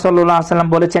রাসূলুল্লাহ সাল্লাল্লাহু আলাইহি ওয়াসাল্লাম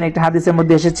বলেছেন, একটি হাদিসের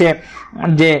মধ্যে এসেছে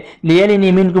যে লিয়ালিনি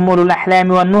মিনকুম উলুল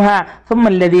আহলামি ওয়ান নুহা সুম্মা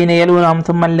আল্লাযীনা ইয়ালুনহুম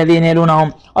সুম্মা আল্লাযীনা ইয়ালুনহুম।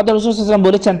 অর্থাৎ রাসূল সাল্লাল্লাহু আলাইহি ওয়াসাল্লাম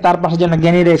বলেছেন তার পাশে যেন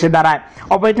জ্ঞানীরা এসে দাঁড়ায়।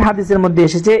 অপর একটি হাদিসের মধ্যে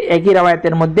এসেছে একই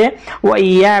রাওয়ায়াতের মধ্যে ওয়া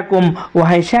ইয়াকুম ওয়া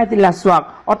হাইশাতিল আসওয়াক,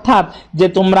 অর্থাৎ যে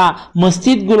তোমরা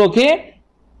মসজিদগুলোকে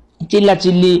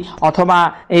চিল্লাচিল্লি অথবা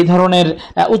এই ধরনের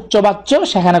উচ্চবাচ্য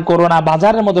সেখানে করো না,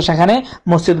 বাজারের মতো সেখানে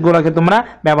মসজিদগুলোকে তোমরা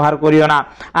ব্যবহার করিও না।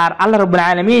 আর আল্লাহ রাব্বুল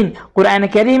আলামিন কোরআনে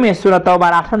কারীমে সূরা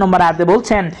তাওবার 18 নম্বর আয়াতে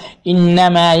বলছেন,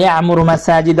 ইন্নামা ইয়া'মুরু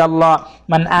মাসাজিদাল্লাহ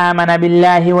মান আমানা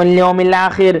বিল্লাহি ওয়াল ইয়াউমিল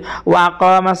আখির ওয়া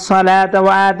আকামাস সালাতা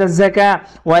ওয়া আতাজ যাকাত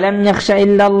ওয়া লাম ইয়াখশা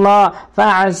ইল্লাল্লাহ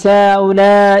ফাআসা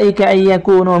উলাইকা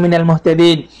আইয়াকুনু মিনাল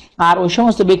মুহতাদিন। আর ওই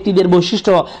সমস্ত ব্যক্তিদের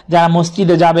বৈশিষ্ট্য যারা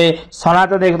মসজিদে যাবে, সালাত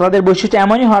আদায়, তাদের বৈশিষ্ট্য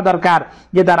এমনই হওয়া দরকার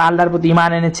যে তারা আল্লাহর প্রতি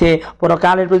ঈমান এনেছে,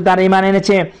 পরকালের প্রতি তারা ঈমান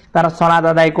এনেছে, তারা সালাত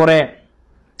আদায় করে,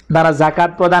 তারা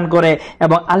যাকাত প্রদান করে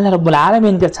এবং আল্লাহ রাব্বুল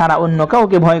আলামিনকে ছাড়া অন্য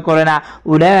কাউকে ভয় করে না।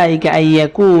 উলাইকা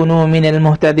আইয়াকুনু মিনাল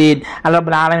মুহতাদিন। আল্লাহ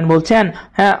রাব্বুল আলামিন বলছেন,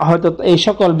 হ্যাঁ, হয়তো এই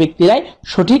সকল ব্যক্তিরাই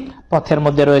সঠিক পথের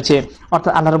মধ্যে রয়েছে।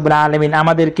 অর্থাৎ আল্লাহ রাব্বুল আলামিন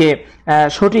আমাদেরকে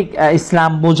সঠিক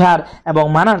ইসলাম বোঝার এবং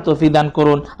মানার তৌফিক দান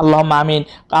করুন, আল্লাহুম্মা আমিন।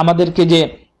 আমাদেরকে যে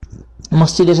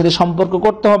মসজিদের সাথে সম্পর্ক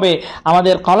করতে হবে,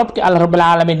 আমাদের কলবকে আল্লাহ রাব্বুল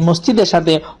আলামিন মসজিদের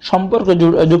সাথে সম্পর্ক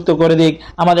যুক্ত করে দিক,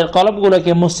 আমাদের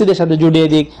কলবগুলোকে মসজিদের সাথে জুড়িয়ে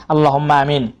দিক, আল্লাহুম্মা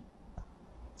আমিন।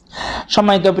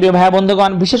 সম্মানিত প্রিয় ভাই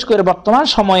বন্ধুগণ, বিশেষ করে বর্তমান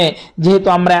সময়ে যেহেতু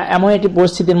আমরা এমন একটি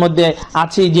পরিস্থিতির মধ্যে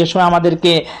আছি যে সময়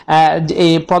আমাদেরকে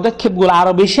এই পদক্ষেপগুলো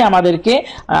আরো বেশি আমাদেরকে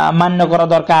মান্য করা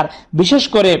দরকার। বিশেষ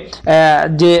করে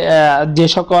যে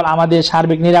সকল আমাদের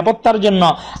সার্বিক নিরাপত্তার জন্য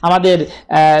আমাদের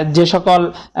যে সকল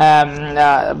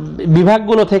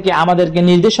বিভাগগুলো থেকে আমাদেরকে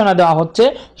নির্দেশনা দেওয়া হচ্ছে,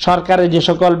 সরকারের যে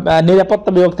সকল নিরাপত্তা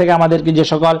বিভাগ থেকে আমাদেরকে যে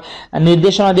সকল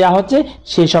নির্দেশনা দেওয়া হচ্ছে,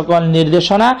 সেই সকল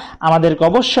নির্দেশনা আমাদেরকে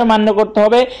অবশ্যই মান্য করতে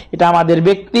হবে। এটা আমাদের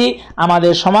ব্যক্তি,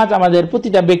 আমাদের সমাজ, আমাদের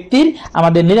প্রতিটা ব্যক্তির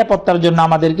আমাদের নিরাপত্তার জন্য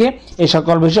আমাদেরকে এই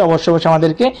সকল বিষয় অবশ্যই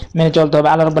আমাদেরকে মেনে চলতে হবে।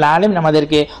 আল্লাহ রাব্বুল আলামিন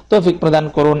আমাদেরকে তৌফিক প্রদান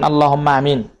করুন, আল্লাহুম্মা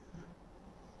আমিন।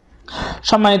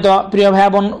 সম্মানিত প্রিয় ভাই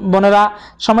বোনেরা,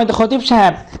 সম্মানিত খতিব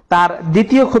সাহেব তার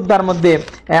দ্বিতীয় খুতবার মধ্যে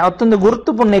অত্যন্ত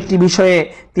গুরুত্বপূর্ণ একটি বিষয়ে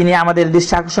তিনি আমাদের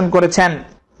দৃষ্টি আকর্ষণ করেছেন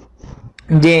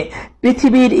যে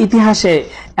পৃথিবীর ইতিহাসে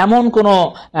এমন কোনো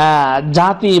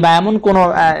জাতি বা এমন কোনো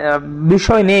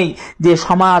বিষয় নেই যে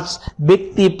সমাজ,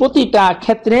 ব্যক্তি, প্রতিটা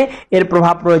ক্ষেত্রে এর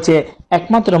প্রভাব রয়েছে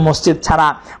একমাত্র মসজিদ ছাড়া।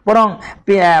 বরং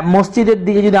মসজিদের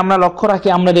দিকে যদি আমরা লক্ষ্য রাখি,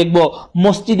 আমরা দেখব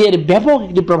মসজিদের ব্যাপক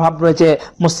একটি প্রভাব রয়েছে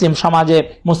মুসলিম সমাজে,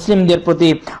 মুসলিমদের প্রতি।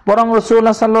 বরং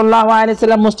রাসূলুল্লাহ সাল্লাল্লাহু আলাইহি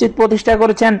ওয়াসাল্লাম মসজিদ প্রতিষ্ঠা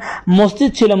করেছেন। মসজিদ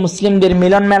ছিল মুসলিমদের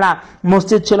মিলন মেলা,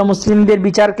 মসজিদ ছিল মুসলিমদের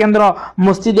বিচার কেন্দ্র।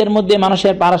 মসজিদের মধ্যে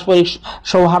মানুষের পারস্পরিক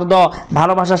সৌহার্দ্য,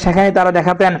 ভালোবাসা সেখানে তারা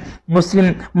দেখাতেন।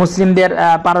 মুসলিমদের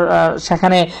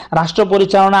সেখানে রাষ্ট্র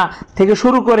পরিচালনা থেকে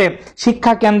শুরু করে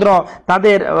শিক্ষা কেন্দ্র,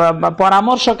 তাদের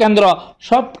পরামর্শ কেন্দ্র,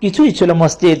 সব কিছুই ছিল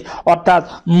মসজিদ। অর্থাৎ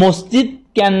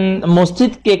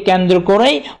মসজিদকে কেন্দ্র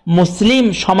করেই মুসলিম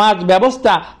সমাজ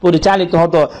ব্যবস্থা পরিচালিত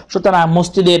হতো। সুতরাং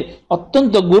মসজিদের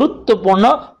অত্যন্ত গুরুত্বপূর্ণ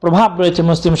প্রভাব রয়েছে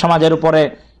মুসলিম সমাজের উপরে।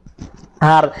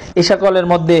 আর এই সকলের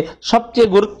মধ্যে সবচেয়ে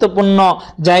গুরুত্বপূর্ণ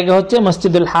জায়গা হচ্ছে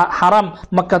মসজিদুল হারাম,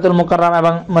 মক্কাতুল মুকাররম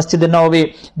এবং মসজিদে নববী,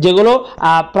 যেগুলো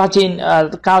প্রাচীন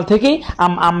কাল থেকেই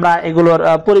আমরা এগুলোর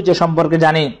পরিচয় সম্পর্কে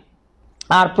জানি।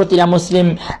 আর প্রতিটা মুসলিম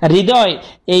হৃদয়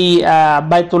এই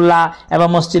বাইতুল্লাহ এবং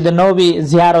মসজিদে নববী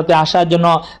জিয়ারতে আসার জন্য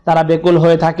তারা বেকুল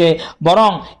হয়ে থাকে।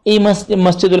 বরং এই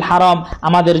মসজিদুল হারাম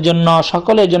আমাদের জন্য,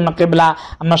 সকলের জন্য কিবলা।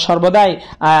 আমরা সর্বদাই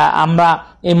আমরা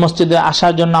এই মসজিদে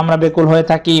আসার জন্য আমরা বেকুল হয়ে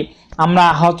থাকি। আমরা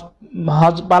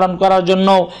হজ পালন করার জন্য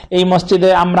এই মসজিদে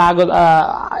আমরা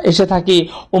এসে থাকি,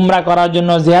 উমরা করার জন্য,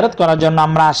 জিয়ারত করার জন্য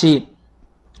আমরা আসি।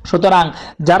 সুতরাং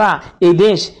যারা এই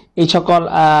দেশ, এই সকল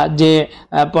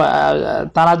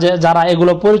তারা যারা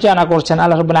এগুলো পরিচালনা করছেন,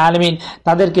 আল্লাহ রাব্বুল আলামিন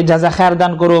তাদেরকে জাযা খায়ের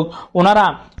দান করুক। ওনারা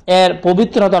এর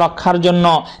পবিত্রতা রক্ষার জন্য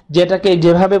যেটাকে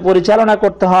যেভাবে পরিচালনা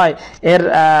করতে হয়, এর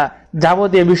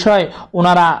যাবতীয় বিষয়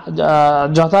ওনারা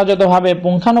যথাযথভাবে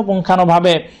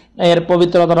পুঙ্খানুপুঙ্খানুভাবে এর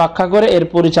পবিত্রতা রক্ষা করে এর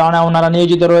পরিচালনায় ওনারা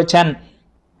নিয়োজিত রয়েছেন।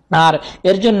 আর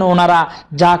এর জন্য ওনারা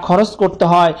যা খরচ করতে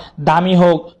হয়, দামি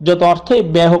হোক, যত অর্থই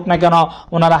ব্যয় হোক না কেন,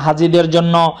 ওনারা হাজিদের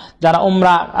জন্য, যারা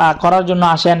উমরা করার জন্য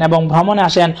আসেন এবং ভ্রমণে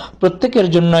আসেন, প্রত্যেকের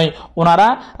জন্যই ওনারা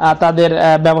তাদের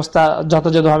ব্যবস্থা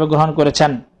যথাযথভাবে গ্রহণ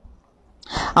করেছেন।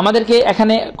 আমাদেরকে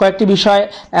এখানে কয়েকটি বিষয়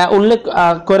উল্লেখ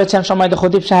করেছেন সম্মানিত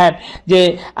খতিব সাহেব, যে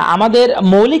আমাদের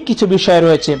মৌলিক কিছু বিষয়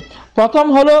রয়েছে। প্রথম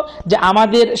হলো যে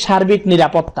আমাদের সার্বিক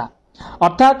নিরাপত্তা,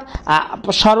 অর্থাৎ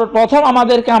সর্বপ্রথম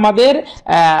আমাদেরকে আমাদের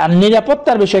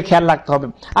নিরাপত্তার বিষয়ে খেয়াল রাখতে হবে।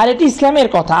 আর এটি ইসলামের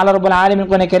কথা। আল্লাহ রাব্বুল আলামিন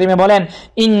কোরআনে কারীমে বলেন,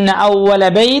 ইন্না আউওয়ালা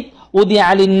বাইত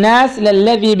উদিআ লিন-নাস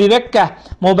লাল্লাযী বিবাক্কাহ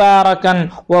মুবারাকান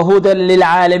ওয়া হুদাল লিল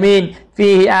আলামিন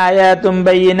ফীহি আয়াতুম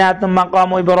বাইয়িনাতুম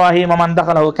মাকামু ইব্রাহিম ওয়া মান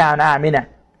দাখালাহু কানা আমিনা।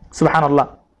 সুবহানাল্লাহ।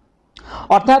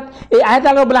 অর্থাৎ এই আয়াতে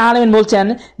আল্লাহ রাব্বুল আলামিন বলছেন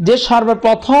যে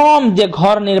সর্বপ্রথম যে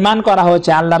ঘর নির্মাণ করা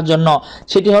হয়েছে আল্লাহর জন্য,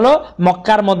 সেটি হলো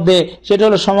মক্কার মধ্যে, সেটি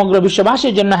হলো সমগ্র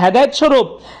বিশ্ববাসীর জন্য হেদায়েত স্বরূপ।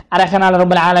 আর এখানে আল্লাহ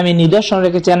রাব্বুল আলামিন নিদর্শন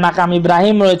রেখেছেন, মাকাম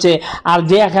ইব্রাহিম রয়েছে, আর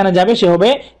যে এখানে যাবে সে হবে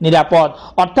নিরাপদ।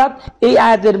 অর্থাৎ এই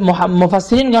আয়াতের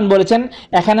মুফাসসিরিনগণ বলেছেন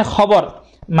এখানে খবর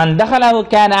মান দাখালাহু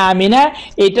কানা আমিনা,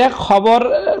 এটা খবর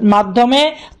মাধ্যমে,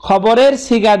 খবরের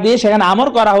সিগা দিয়ে সেখানে আমর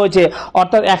করা হয়েছে।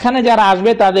 অর্থাৎ এখানে যারা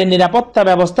আসবে তাদের নিরাপত্তা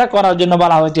ব্যবস্থা করার জন্য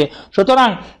বলা হয়েছে। সুতরাং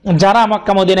যারা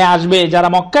মক্কা মদিনায় আসবে, যারা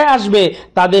মক্কায় আসবে,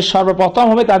 তাদের সর্বপ্রথম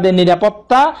হবে তাদের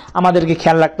নিরাপত্তা আমাদেরকে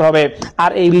খেয়াল রাখতে হবে।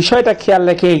 আর এই বিষয়টা খেয়াল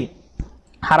রেখেই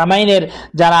হারামাইনের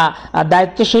যারা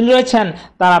দায়িত্বশীল রয়েছেন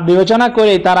তারা বিবেচনা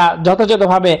করে তারা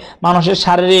যথাযথভাবে মানুষের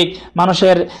শারীরিক,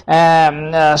 মানুষের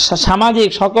সামাজিক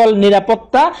সকল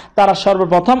নিরাপত্তা তারা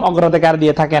সর্বপ্রথম অগ্রাধিকার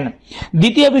দিয়ে থাকেন।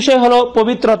 দ্বিতীয় বিষয় হলো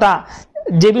পবিত্রতা,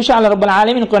 যে বিষয়ে আল্লাহ রাব্বুল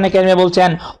আলামিন কোরআনে কারীমে বলছেন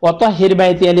ওয়াতাহির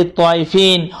বাইতি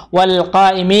লিত-তায়িফিন ওয়াল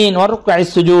কাইমিন ওয়া রুকআইস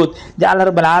সুজুদ, যে আল্লাহ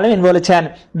রাব্বুল আলামিন বলেছেন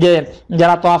যে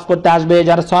যারা তাওয়াফ করতে আসবে,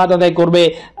 যারা সালাত আদায় করবে,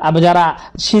 যারা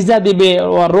সিজদা দিবে,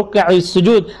 ওয়া রুকআইস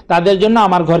সুজুদ, তাদের জন্য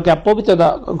আমার ঘরকে পবিত্রতা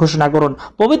ঘোষণা করুন,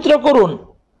 পবিত্র করুন।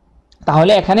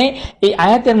 তাহলে এখানে এই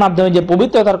আয়াতের মাধ্যমে যে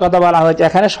পবিত্রতার কথা বলা হয়েছে,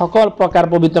 এখানে সকল প্রকার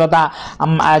পবিত্রতা,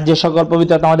 যে সকল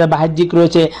পবিত্রতা আমাদের বাহ্যিক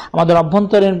রয়েছে, আমাদের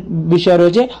অভ্যন্তরীণ বিষয়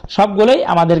রয়েছে, সবগুলোই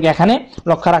আমাদেরকে এখানে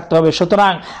লক্ষ্য রাখতে হবে।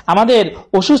 সুতরাং আমাদের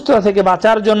অসুস্থতা থেকে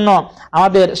বাঁচার জন্য,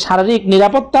 আমাদের শারীরিক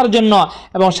নিরাপত্তার জন্য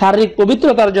এবং শারীরিক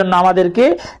পবিত্রতার জন্য আমাদেরকে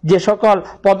যে সকল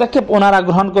পদক্ষেপ ওনারা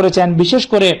গ্রহণ করেছেন, বিশেষ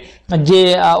করে যে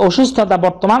অসুস্থতা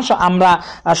বর্তমান আমরা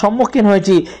সম্মুখীন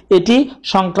হয়েছি, এটি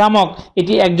সংক্রামক,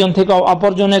 এটি একজন থেকে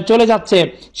অপরজনে চলে যাচ্ছে,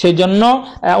 সেই জন্য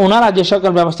ওনারা যে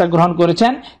সকল ব্যবস্থা গ্রহণ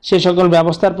করেছেন সেই সকল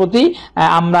ব্যবস্থার প্রতি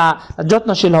আমরা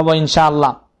যত্নশীল হব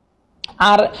ইনশাআল্লাহ।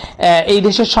 আর এই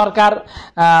দেশের সরকার,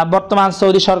 বর্তমান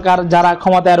সৌদি সরকার যারা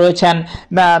ক্ষমতায় রয়েছেন,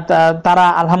 তারা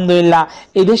আলহামদুলিল্লাহ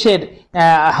এই দেশের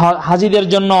হাজিদের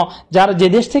জন্য, যারা যে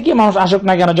দেশ থেকে মানুষ আসুক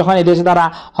না কেন, যখন এই দেশে তারা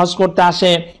হজ করতে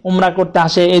আসে, উমরা করতে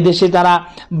আসে, এই দেশে তারা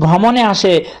ভ্রমণে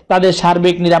আসে, তাদের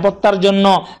সার্বিক নিরাপত্তার জন্য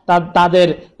তাদের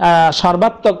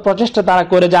সর্বাত্মক প্রচেষ্টা তারা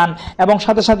করে যান। এবং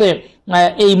সাথে সাথে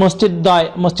এই মসজিদদ্বয়,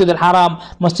 মসজিদুল হারাম,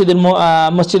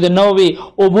 মসজিদে নববী,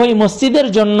 উভয় মসজিদের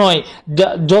জন্যই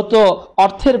যত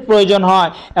অর্থের প্রয়োজন হয়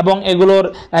এবং এগুলোর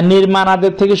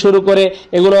নির্মাণাদের থেকে শুরু করে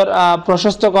এগুলোর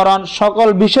প্রশস্তকরণ সকল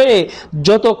বিষয়ে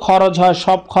যত খরচ হয়,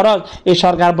 সব খরচ এই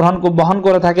সরকার বহন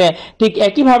করে থাকে। ঠিক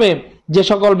একইভাবে যে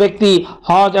সকল ব্যক্তি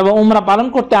হজ এবং উমরা পালন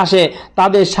করতে আসে,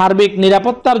 তাদের সার্বিক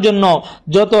নিরাপত্তার জন্য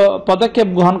যত পদক্ষেপ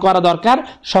গ্রহণ করা দরকার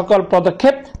সকল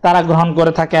পদক্ষেপ তারা গ্রহণ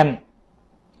করে থাকেন।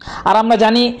 আর আমরা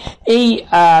জানি এই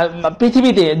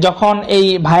পৃথিবীতে যখন এই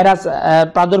ভাইরাস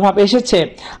প্রাদুর্ভাব এসেছে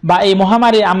বা এই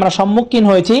মহামারী আমরা সম্মুখীন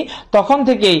হয়েছি, তখন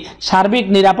থেকেই সার্বিক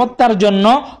নিরাপত্তার জন্য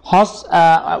হজ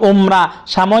উমরা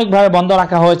সাময়িকভাবে বন্ধ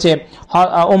রাখা হয়েছে,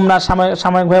 উমরা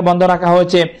সাময়িকভাবে বন্ধ রাখা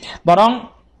হয়েছে। বরং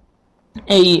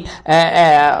এই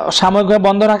সাময়িকভাবে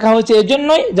বন্ধ রাখা হয়েছে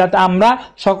এজন্যই যাতে আমরা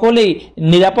সকলেই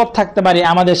নিরাপদ থাকতে পারি,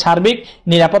 আমাদের সার্বিক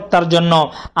নিরাপত্তার জন্য।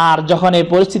 আর যখন এই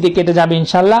পরিস্থিতি কেটে যাবে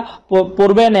ইনশাল্লাহ,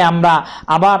 পূর্বে আমরা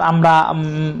আবার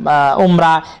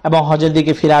উমরা এবং হজের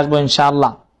দিকে ফিরে আসবো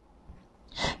ইনশাআল্লাহ।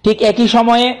 ঠিক একই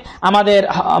সময়ে আমাদের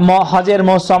হজের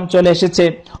মৌসুম চলে এসেছে,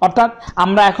 অর্থাৎ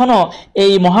আমরা এখনো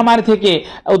এই মহামারী থেকে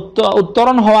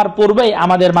উত্তরণ হওয়ার পূর্বেই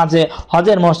আমাদের মাঝে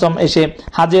হজের মৌসুম এসে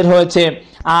হাজির হয়েছে।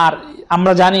 আর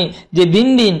আমরা জানি যে দিন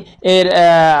দিন এর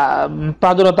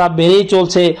প্রাদুর্ভাব বেড়েই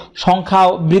চলছে, সংখ্যাও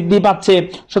বৃদ্ধি পাচ্ছে।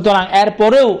 সুতরাং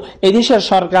এরপরেও এদেশের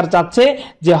সরকার চাচ্ছে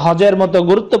যে হজের মতো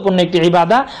গুরুত্বপূর্ণ একটি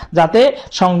ইবাদত যাতে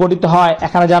সংগঠিত হয়,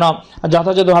 এখানে যেন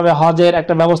যথাযথভাবে হজের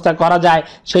একটা ব্যবস্থা করা যায়,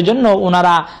 সেজন্য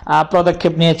ওনারা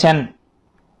পদক্ষেপ নিয়েছেন।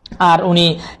 আর উনি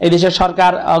এদেশের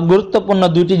সরকার গুরুত্বপূর্ণ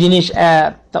দুটি জিনিস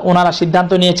ওনারা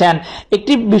সিদ্ধান্ত নিয়েছেন।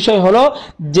 একটি বিষয় হলো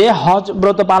যে হজ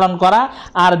ব্রত পালন করা,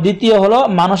 আর দ্বিতীয় হলো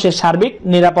মানুষের সার্বিক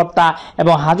নিরাপত্তা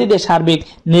এবং হাজিদের সার্বিক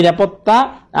নিরাপত্তা।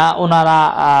 ওনারা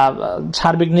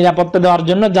সার্বিক নিরাপত্তা দেওয়ার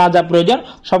জন্য যা যা প্রয়োজন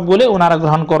সবগুলো ওনারা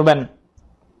গ্রহণ করবেন।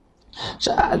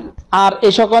 আর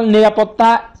এই সকল নিরাপত্তা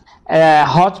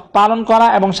হজ পালন করা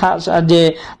এবং যে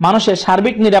মানুষের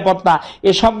সার্বিক নিরাপত্তা,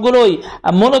 এই সবগুলোই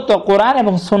মূলত কোরআন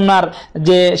এবং সুন্নাহর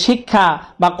যে শিক্ষা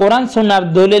বা কোরআন সুন্নাহর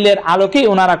দলিলের আলোকেই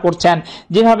ওনারা করছেন।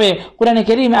 যেভাবে কোরআনে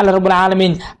কারীম আল্লাহ রাব্বুল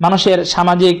আলামিন মানুষের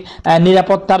সামাজিক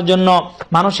নিরাপত্তার জন্য,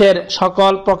 মানুষের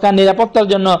সকল প্রকার নিরাপত্তার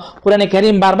জন্য কোরআনে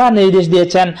কারীম বারবার নির্দেশ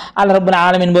দিয়েছেন। আল্লাহ রাব্বুল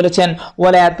আলামিন বলেছেন,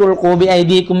 ওয়ালা তুলকু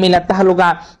বিআইদিকুম ইলা তাহলুকা,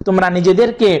 তোমরা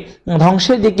নিজেদেরকে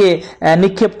ধ্বংসের দিকে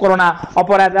নিক্ষেপ করো না।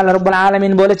 অপরাধ আল্লাহ রাব্বুল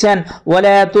আলামিন বলেছেন,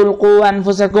 ওয়ালা তুলকু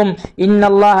আনফুসাকুম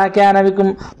ইন্নাল্লাহা কানা বিকুম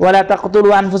ওয়ালা তাকতুলু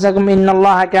আনফুসাকুম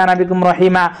ইন্নাল্লাহা কানা বিকুম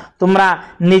রহিমা, তোমরা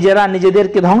নিজেরা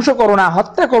নিজেদেরকে ধ্বংস করো না,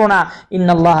 হত্যা করো না।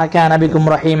 ইন্নাল্লাহা কানা বিকুম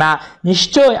রহিমা,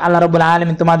 নিশ্চয় আল্লাহ রাব্বুল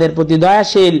আলামিন তোমাদের প্রতি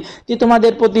দয়াশীল, তিনি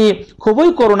তোমাদের প্রতি খুবই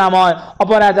করুণাময়।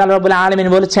 অপরাধ আল্লাহ রাব্বুল আলামিন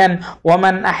বলেছেন,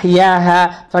 ওয়ামান আহইয়াহা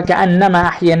ফাকান্নামা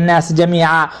আহইয়ান নাস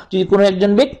জামিআ, যদি কোনো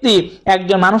একজন ব্যক্তি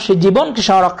একজন মানুষের জীবনকে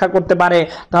রক্ষা করতে পারে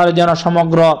তাহলে যেন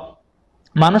সমগ্র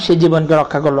মানুষের জীবনকে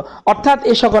রক্ষা করলো। অর্থাৎ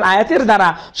এই সকল আয়াতের দ্বারা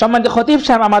সম্মানিত খতিব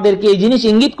সাহেব আমাদেরকে এই জিনিস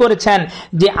ইঙ্গিত করেছেন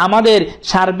যে আমাদের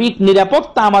সার্বিক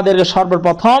নিরাপত্তা আমাদেরকে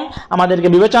সর্বপ্রথম আমাদেরকে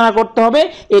বিবেচনা করতে হবে,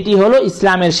 এটি হলো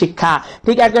ইসলামের শিক্ষা।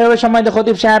 ঠিক একইভাবে সম্মানিত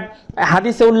খতিব সাহেব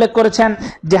হাদিসে উল্লেখ করেছেন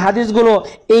যে হাদিসগুলো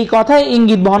এই কথাই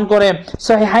ইঙ্গিত বহন করে।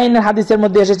 সহিহাইনের হাদিসের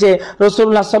মধ্যে এসেছে,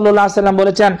 রাসূলুল্লাহ সাল্লাল্লাহু আলাইহি ওয়াসাল্লাম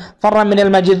বলেছেন, ফাররা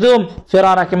মিনাল মাজযুম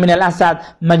ফিরারাকা মিনাল আসাদ,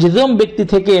 মাজযুম ব্যক্তি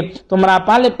থেকে তোমরা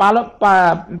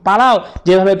পালাও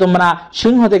যেভাবে তোমরা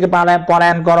সিংহ থেকে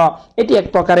পলায়ন করো। এটি এক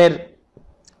প্রকারের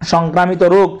সংক্রামিত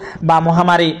রোগ বা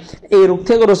মহামারী। এই রোগ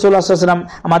থেকে রাসূলুল্লাহ সাল্লাল্লাহু আলাইহি ওয়াসাল্লাম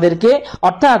আমাদেরকে,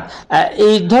 অর্থাৎ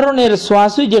এই ধরনের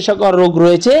ছোঁয়াছুঁই যে সকল রোগ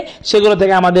রয়েছে সেগুলো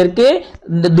থেকে আমাদেরকে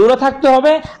দূরে থাকতে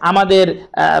হবে। আমাদের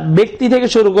ব্যক্তি থেকে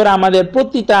শুরু করে আমাদের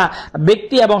প্রতিটা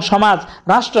ব্যক্তি এবং সমাজ,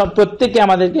 রাষ্ট্র, প্রত্যেককে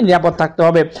আমাদেরকে নিরাপদ থাকতে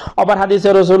হবে। অপর হাদিসে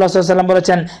রাসূলুল্লাহ সাল্লাল্লাহু আলাইহি ওয়াসাল্লাম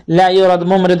বলেছেন, লা ইউরাদ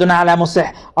মুমরিদুন আলা মুসিহ,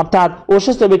 অর্থাৎ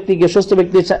অসুস্থ ব্যক্তিকে সুস্থ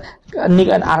ব্যক্তির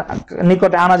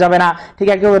নিকটে আনা যাবে না। ঠিক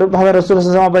একইভাবে রাসূলুল্লাহ সাল্লাল্লাহু আলাইহি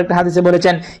ওয়াসাল্লাম একটা হাদিসে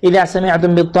বলেছেন, ইযা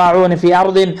সামি'তুম বিত-তাউন ফি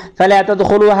আরদিন ফালা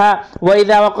তাদখুলুহা ওয়া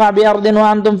ইযা ওয়াকা বিআরদিন ওয়া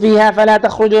আনতুম ফিহা ফালা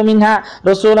তাখরুজু মিনহা।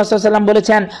 রাসূলুল্লাহ সাল্লাল্লাহু আলাইহি ওয়াসাল্লাম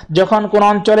বলেছেন, যখন কোন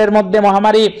অঞ্চলের মধ্যে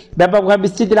মহামারী ব্যাপকভাবে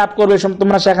বিস্তৃতি লাভ করবে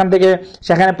তোমরা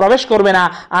সেখানে প্রবেশ করবে না,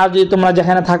 আর যদি তোমরা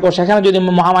যেখানে থাকো সেখানে যদি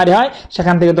মহামারী হয়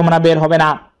সেখান থেকে তোমরা বের হবে না।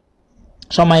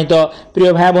 সম্মানিত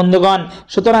প্রিয় ভাই বন্ধুগণ,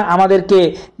 সুতরাং আমাদেরকে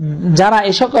যারা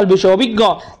এই সকল বিষয়ে অভিজ্ঞ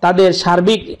তাদের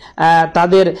সার্বিক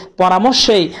তাদের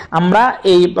পরামর্শেই আমরা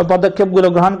এই পদক্ষেপগুলো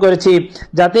গ্রহণ করেছি,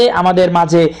 যাতে আমাদের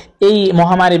মাঝে এই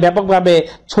মহামারী ব্যাপকভাবে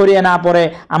ছড়িয়ে না পড়ে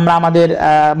আমরা আমাদের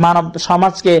মানব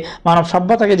সমাজকে, মানব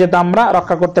সভ্যতাকে যাতে আমরা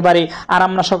রক্ষা করতে পারি। আর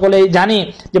আমরা সকলেই জানি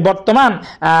যে বর্তমান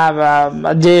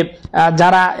যে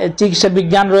যারা চিকিৎসা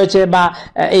বিজ্ঞান রয়েছে বা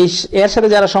এর সাথে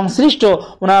যারা সংশ্লিষ্ট,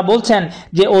 ওনারা বলছেন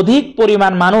যে অধিক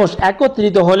পরিমাণ মানুষ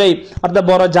একত্রিত হলেই, অর্থাৎ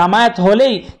বড় জামায়াত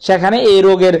হলেই সেখানে এই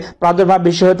রোগের প্রাদুর্ভাব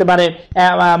বেশি হতে পারে,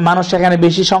 মানুষ সেখানে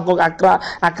বেশি সংখ্যক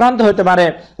আক্রান্ত হতে পারে।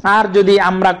 আর যদি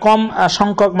আমরা কম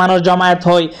সংখ্যক মানুষ জমায়েত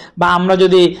হই বা আমরা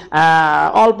যদি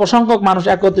অল্প সংখ্যক মানুষ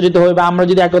একত্রিত হই বা আমরা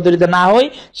যদি একত্রিত না হই,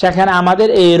 সেখানে আমাদের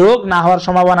এই রোগ না হওয়ার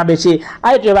সম্ভাবনা বেশি।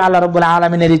 আর এটি হবে আল্লাহ রাব্বুল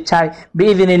আলামিনের ইচ্ছায়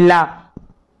বিইذنিল্লাহ।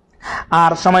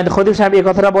 আর সম্মানিত খতিব সাহেব এই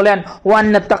কথাটা বলেন,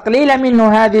 ওয়ান্না তাকলিলা মিনহু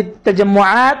হাযিহি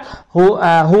তাজাম্মুআত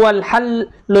হুয়াল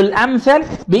হাল্লুল আমসাল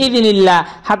বিইذنিল্লাহ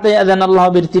হাত্তা ইয়াযানাল্লাহু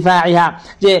বিরতিফাইহা,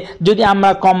 যে যদি আমরা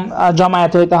কম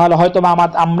জমায়েত হই তাহলে হয়তো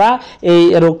আমরা এই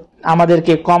রোগ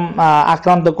আমাদেরকে কম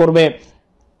আক্রান্ত করবে,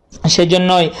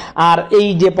 সেজন্যই। আর এই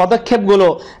যে পদক্ষেপগুলো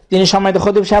তিনি সম্মানিত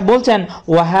খতিব সাহেব বলছেন,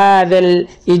 ওয়াহাদাল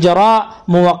ইজরা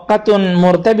মুওয়াক্কাতুন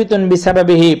মুরতাবিতুন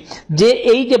বিসাবাবিহি, যে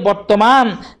এই যে বর্তমান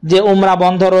যে উমরা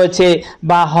বন্ধ রয়েছে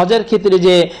বা হজের ক্ষেত্রে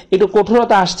যে একটু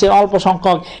কঠোরতা আসছে অল্প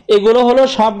সংখ্যক, এগুলো হলো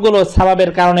সবগুলো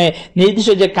সাবাবের কারণে,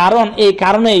 নির্দিষ্ট যে কারণ, এই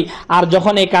কারণেই। আর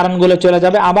যখন এই কারণগুলো চলে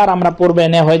যাবে আবার আমরা পূর্বে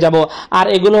নে হয়ে যাব। আর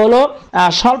এগুলো হলো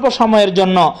স্বল্প সময়ের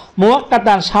জন্য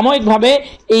মুওয়াক্কাতান, সাময়িকভাবে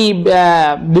এই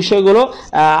বিষয়গুলো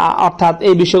অর্থাৎ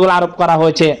এই বিষয়গুলো আরোপ করা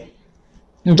হয়েছে।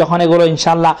 যখন এগুলো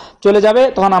ইনশাআল্লাহ চলে যাবে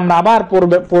তখন আমরা আবার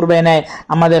পূর্বে নেয়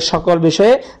আমাদের সকল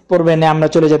বিষয়ে পূর্বে নেয় আমরা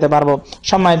চলে যেতে পারবো।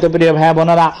 সম্মানিত প্রিয় ভাই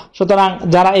বোনেরা, সুতরাং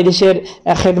যারা এই দেশের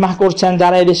খেদমত করছেন,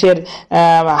 যারা এই দেশের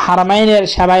হারামাইনের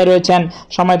সেবায় রয়েছেন,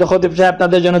 সম্মানিত খতিব সাহেব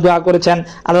তাদের জন্য দোয়া করেছেন,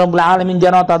 আল্লাহ রাব্বুল আলামিন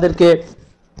যেন তাদেরকে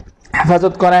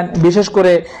হেফাজত করেন। বিশেষ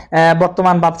করে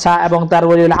বর্তমান বাদশাহ এবং তার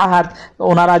ওলিউল আহাদ,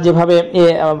 ওনারা যেভাবে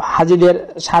হাজিদের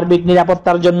সার্বিক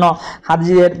নিরাপত্তার জন্য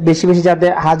হাজিদের বেশি বেশি যাতে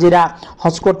হাজিরা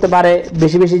হজ করতে পারে,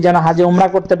 বেশি বেশি যেন হাজি উমরা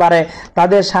করতে পারে,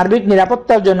 তাদের সার্বিক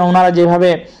নিরাপত্তার জন্য ওনারা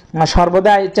যেভাবে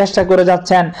সর্বদাই চেষ্টা করে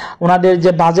যাচ্ছেন, ওনাদের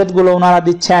যে বাজেটগুলো ওনারা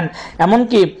দিচ্ছেন,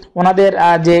 এমনকি ওনাদের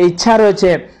যে ইচ্ছা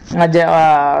রয়েছে যে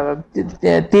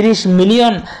 30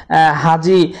 মিলিয়ন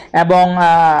হাজি এবং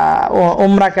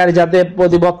উমরাকারী যাতে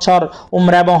প্রতি বছর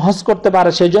উমরা এবং হজ করতে পারে,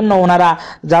 সেই জন্য ওনারা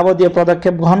যাবতীয়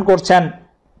পদক্ষেপ গ্রহণ করছেন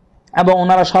এবং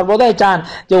ওনারা সর্বদাই চান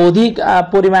যে অধিক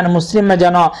পরিমাণ মুসলিমরা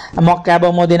যেন মক্কা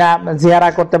এবং মদিনা জিয়ারা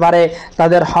করতে পারে,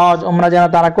 তাদের হজ উমরা যেন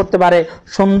তারা করতে পারে,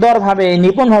 সুন্দরভাবে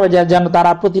নিপুণভাবে যেন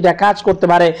তারা প্রতিটা কাজ করতে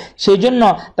পারে। সেই জন্য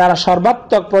তারা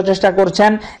সর্বাত্মক প্রচেষ্টা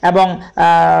করছেন এবং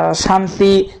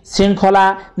শান্তি শৃঙ্খলা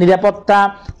নিরাপত্তা,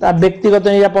 ব্যক্তিগত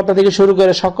নিরাপত্তা থেকে শুরু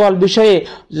করে সকল বিষয়ে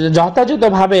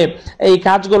যথাযথভাবে এই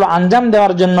কাজগুলো আঞ্জাম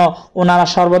দেওয়ার জন্য ওনারা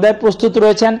সর্বদাই প্রস্তুত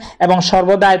রয়েছেন এবং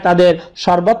সর্বদাই তাদের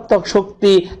সর্বাত্মক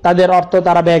শক্তি, তাদের অর্থ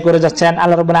তারা ব্যয় করে যাচ্ছেন।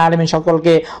 আল্লাহ রাব্বুল আলামিন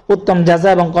সকলকে উত্তম জাযা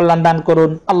এবং কল্যাণ দান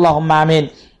করুন, আল্লাহুম্মা আমিন।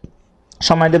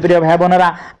 সম্মানিত প্রিয় ভাই বোনেরা,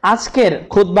 আজকের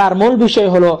খুতবার মূল বিষয়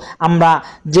হলো আমরা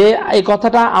যে এই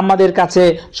কথাটা আমাদের কাছে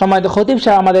সম্মানিত খতিব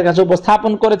সাহেব আমাদের কাছে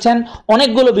উপস্থাপন করেছেন,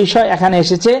 অনেকগুলো বিষয় এখানে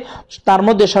এসেছে। তার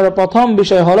মধ্যে সর্বপ্রথম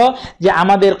বিষয় হলো যে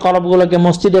আমাদের কলবগুলোকে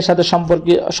মসজিদের সাথে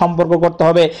সম্পর্ক করতে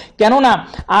হবে। কেননা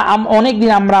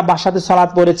অনেকদিন আমরা বাসাতে সালাত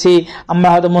পড়েছি, আমরা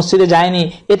হয়তো মসজিদে যাইনি,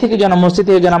 এ থেকে যেন মসজিদ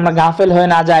থেকে যেন আমরা গাফেল হয়ে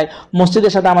না যাই,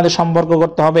 মসজিদের সাথে আমাদের সম্পর্ক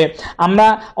করতে হবে। আমরা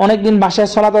অনেকদিন বাসায়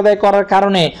সালাত আদায় করার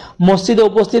কারণে মসজিদে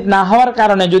উপস্থিত না হওয়ার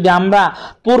কারণে যদি আমরা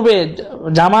পূর্বে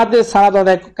জামাতে সালাত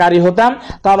আদায়কারী হতাম,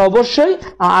 তাহলে অবশ্যই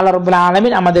আল্লাহ রাব্বুল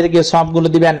আলামিন আমাদেরকে সওয়াবগুলো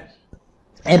দিবেন।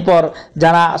 এরপর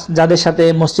যাদের সাথে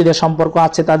মসজিদের সম্পর্ক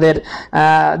আছে তাদের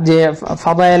যে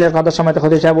ফাদায়েলের কথা সময়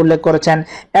খতিব সাহেব উল্লেখ করেছেন।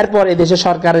 এরপর এদেশে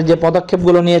সরকারের যে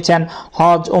পদক্ষেপগুলো নিয়েছেন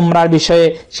হজ উমরার বিষয়ে,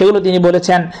 সেগুলো তিনি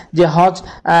বলেছেন যে হজ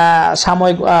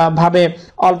সাময়িকভাবে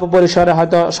অল্প পরিসরে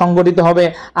হয়তো সংগঠিত হবে,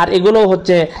 আর এগুলো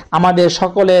হচ্ছে আমাদের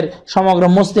সকলের সমগ্র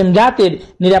মুসলিম জাতির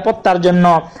নিরাপত্তার জন্য।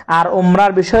 আর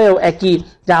উমরার বিষয়েও একই,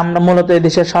 যে আমরা মূলত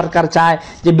দেশের সরকার চায়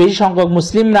যে বেশি সংখ্যক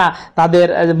মুসলিমরা তাদের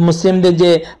মুসলিমদের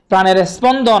যে প্রাণের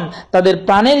স্পন্দন, তাদের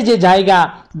প্রাণের যে জায়গা,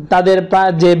 তাদের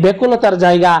যে ব্যাকুলতার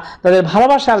জায়গা, তাদের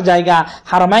ভালোবাসার জায়গা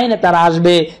হারমাইনে তারা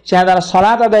আসবে, সেখানে তারা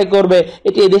সালাত আদায় করবে,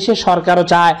 এটি এদেশের সরকারও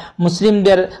চায়।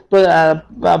 মুসলিমদের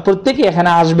প্রত্যেকে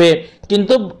এখানে আসবে,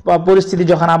 কিন্তু পরিস্থিতি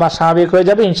যখন আবার স্বাভাবিক হয়ে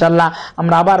যাবে ইনশাল্লাহ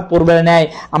আমরা আবার পূর্বের ন্যায়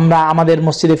আমরা আমাদের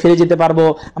মসজিদে ফিরে যেতে পারবো,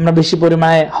 আমরা বেশি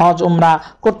পরিমাণে হজ উমরা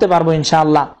করতে পারবো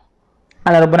ইনশাআল্লাহ।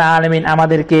 আল্লাহ রাব্বুল আলামিন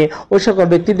আমাদেরকে ওই সকল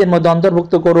ব্যক্তিদের মধ্যে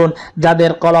অন্তর্ভুক্ত করুন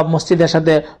যাদের কলব মসজিদের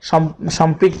সাথে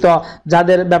সম্পৃক্ত,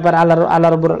 যাদের ব্যাপারে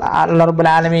আল্লাহ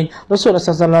রাব্বুল আলামিন রাসূল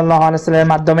সাল্লাল্লাহু আলাইহি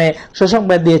ওয়াসাল্লামের মাধ্যমে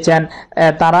সুসংবাদ দিয়েছেন,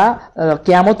 তারা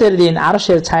কিয়ামতের দিন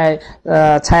আরশের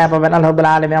ছায়া পাবেন। আল্লাহ রাব্বুল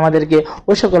আলামিন আমাদেরকে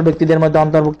ওই সকল ব্যক্তিদের মধ্যে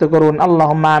অন্তর্ভুক্ত করুন,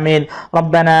 আল্লাহুম্মা আমিন।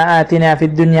 রব্বানা আতিনা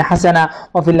ফিদ দুনিয়া হাসানা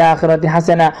ওয়া ফিল আখিরাতি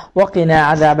হাসানা ওয়া কিনা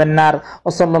আযাবান নার।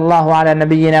 ওয়া সাল্লাল্লাহু আলা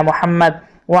নাবিয়িনা মুহাম্মদ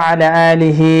وعلى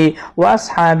آله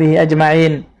وأصحابه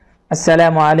أجمعين.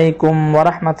 السلام عليكم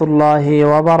ورحمة الله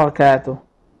وبركاته.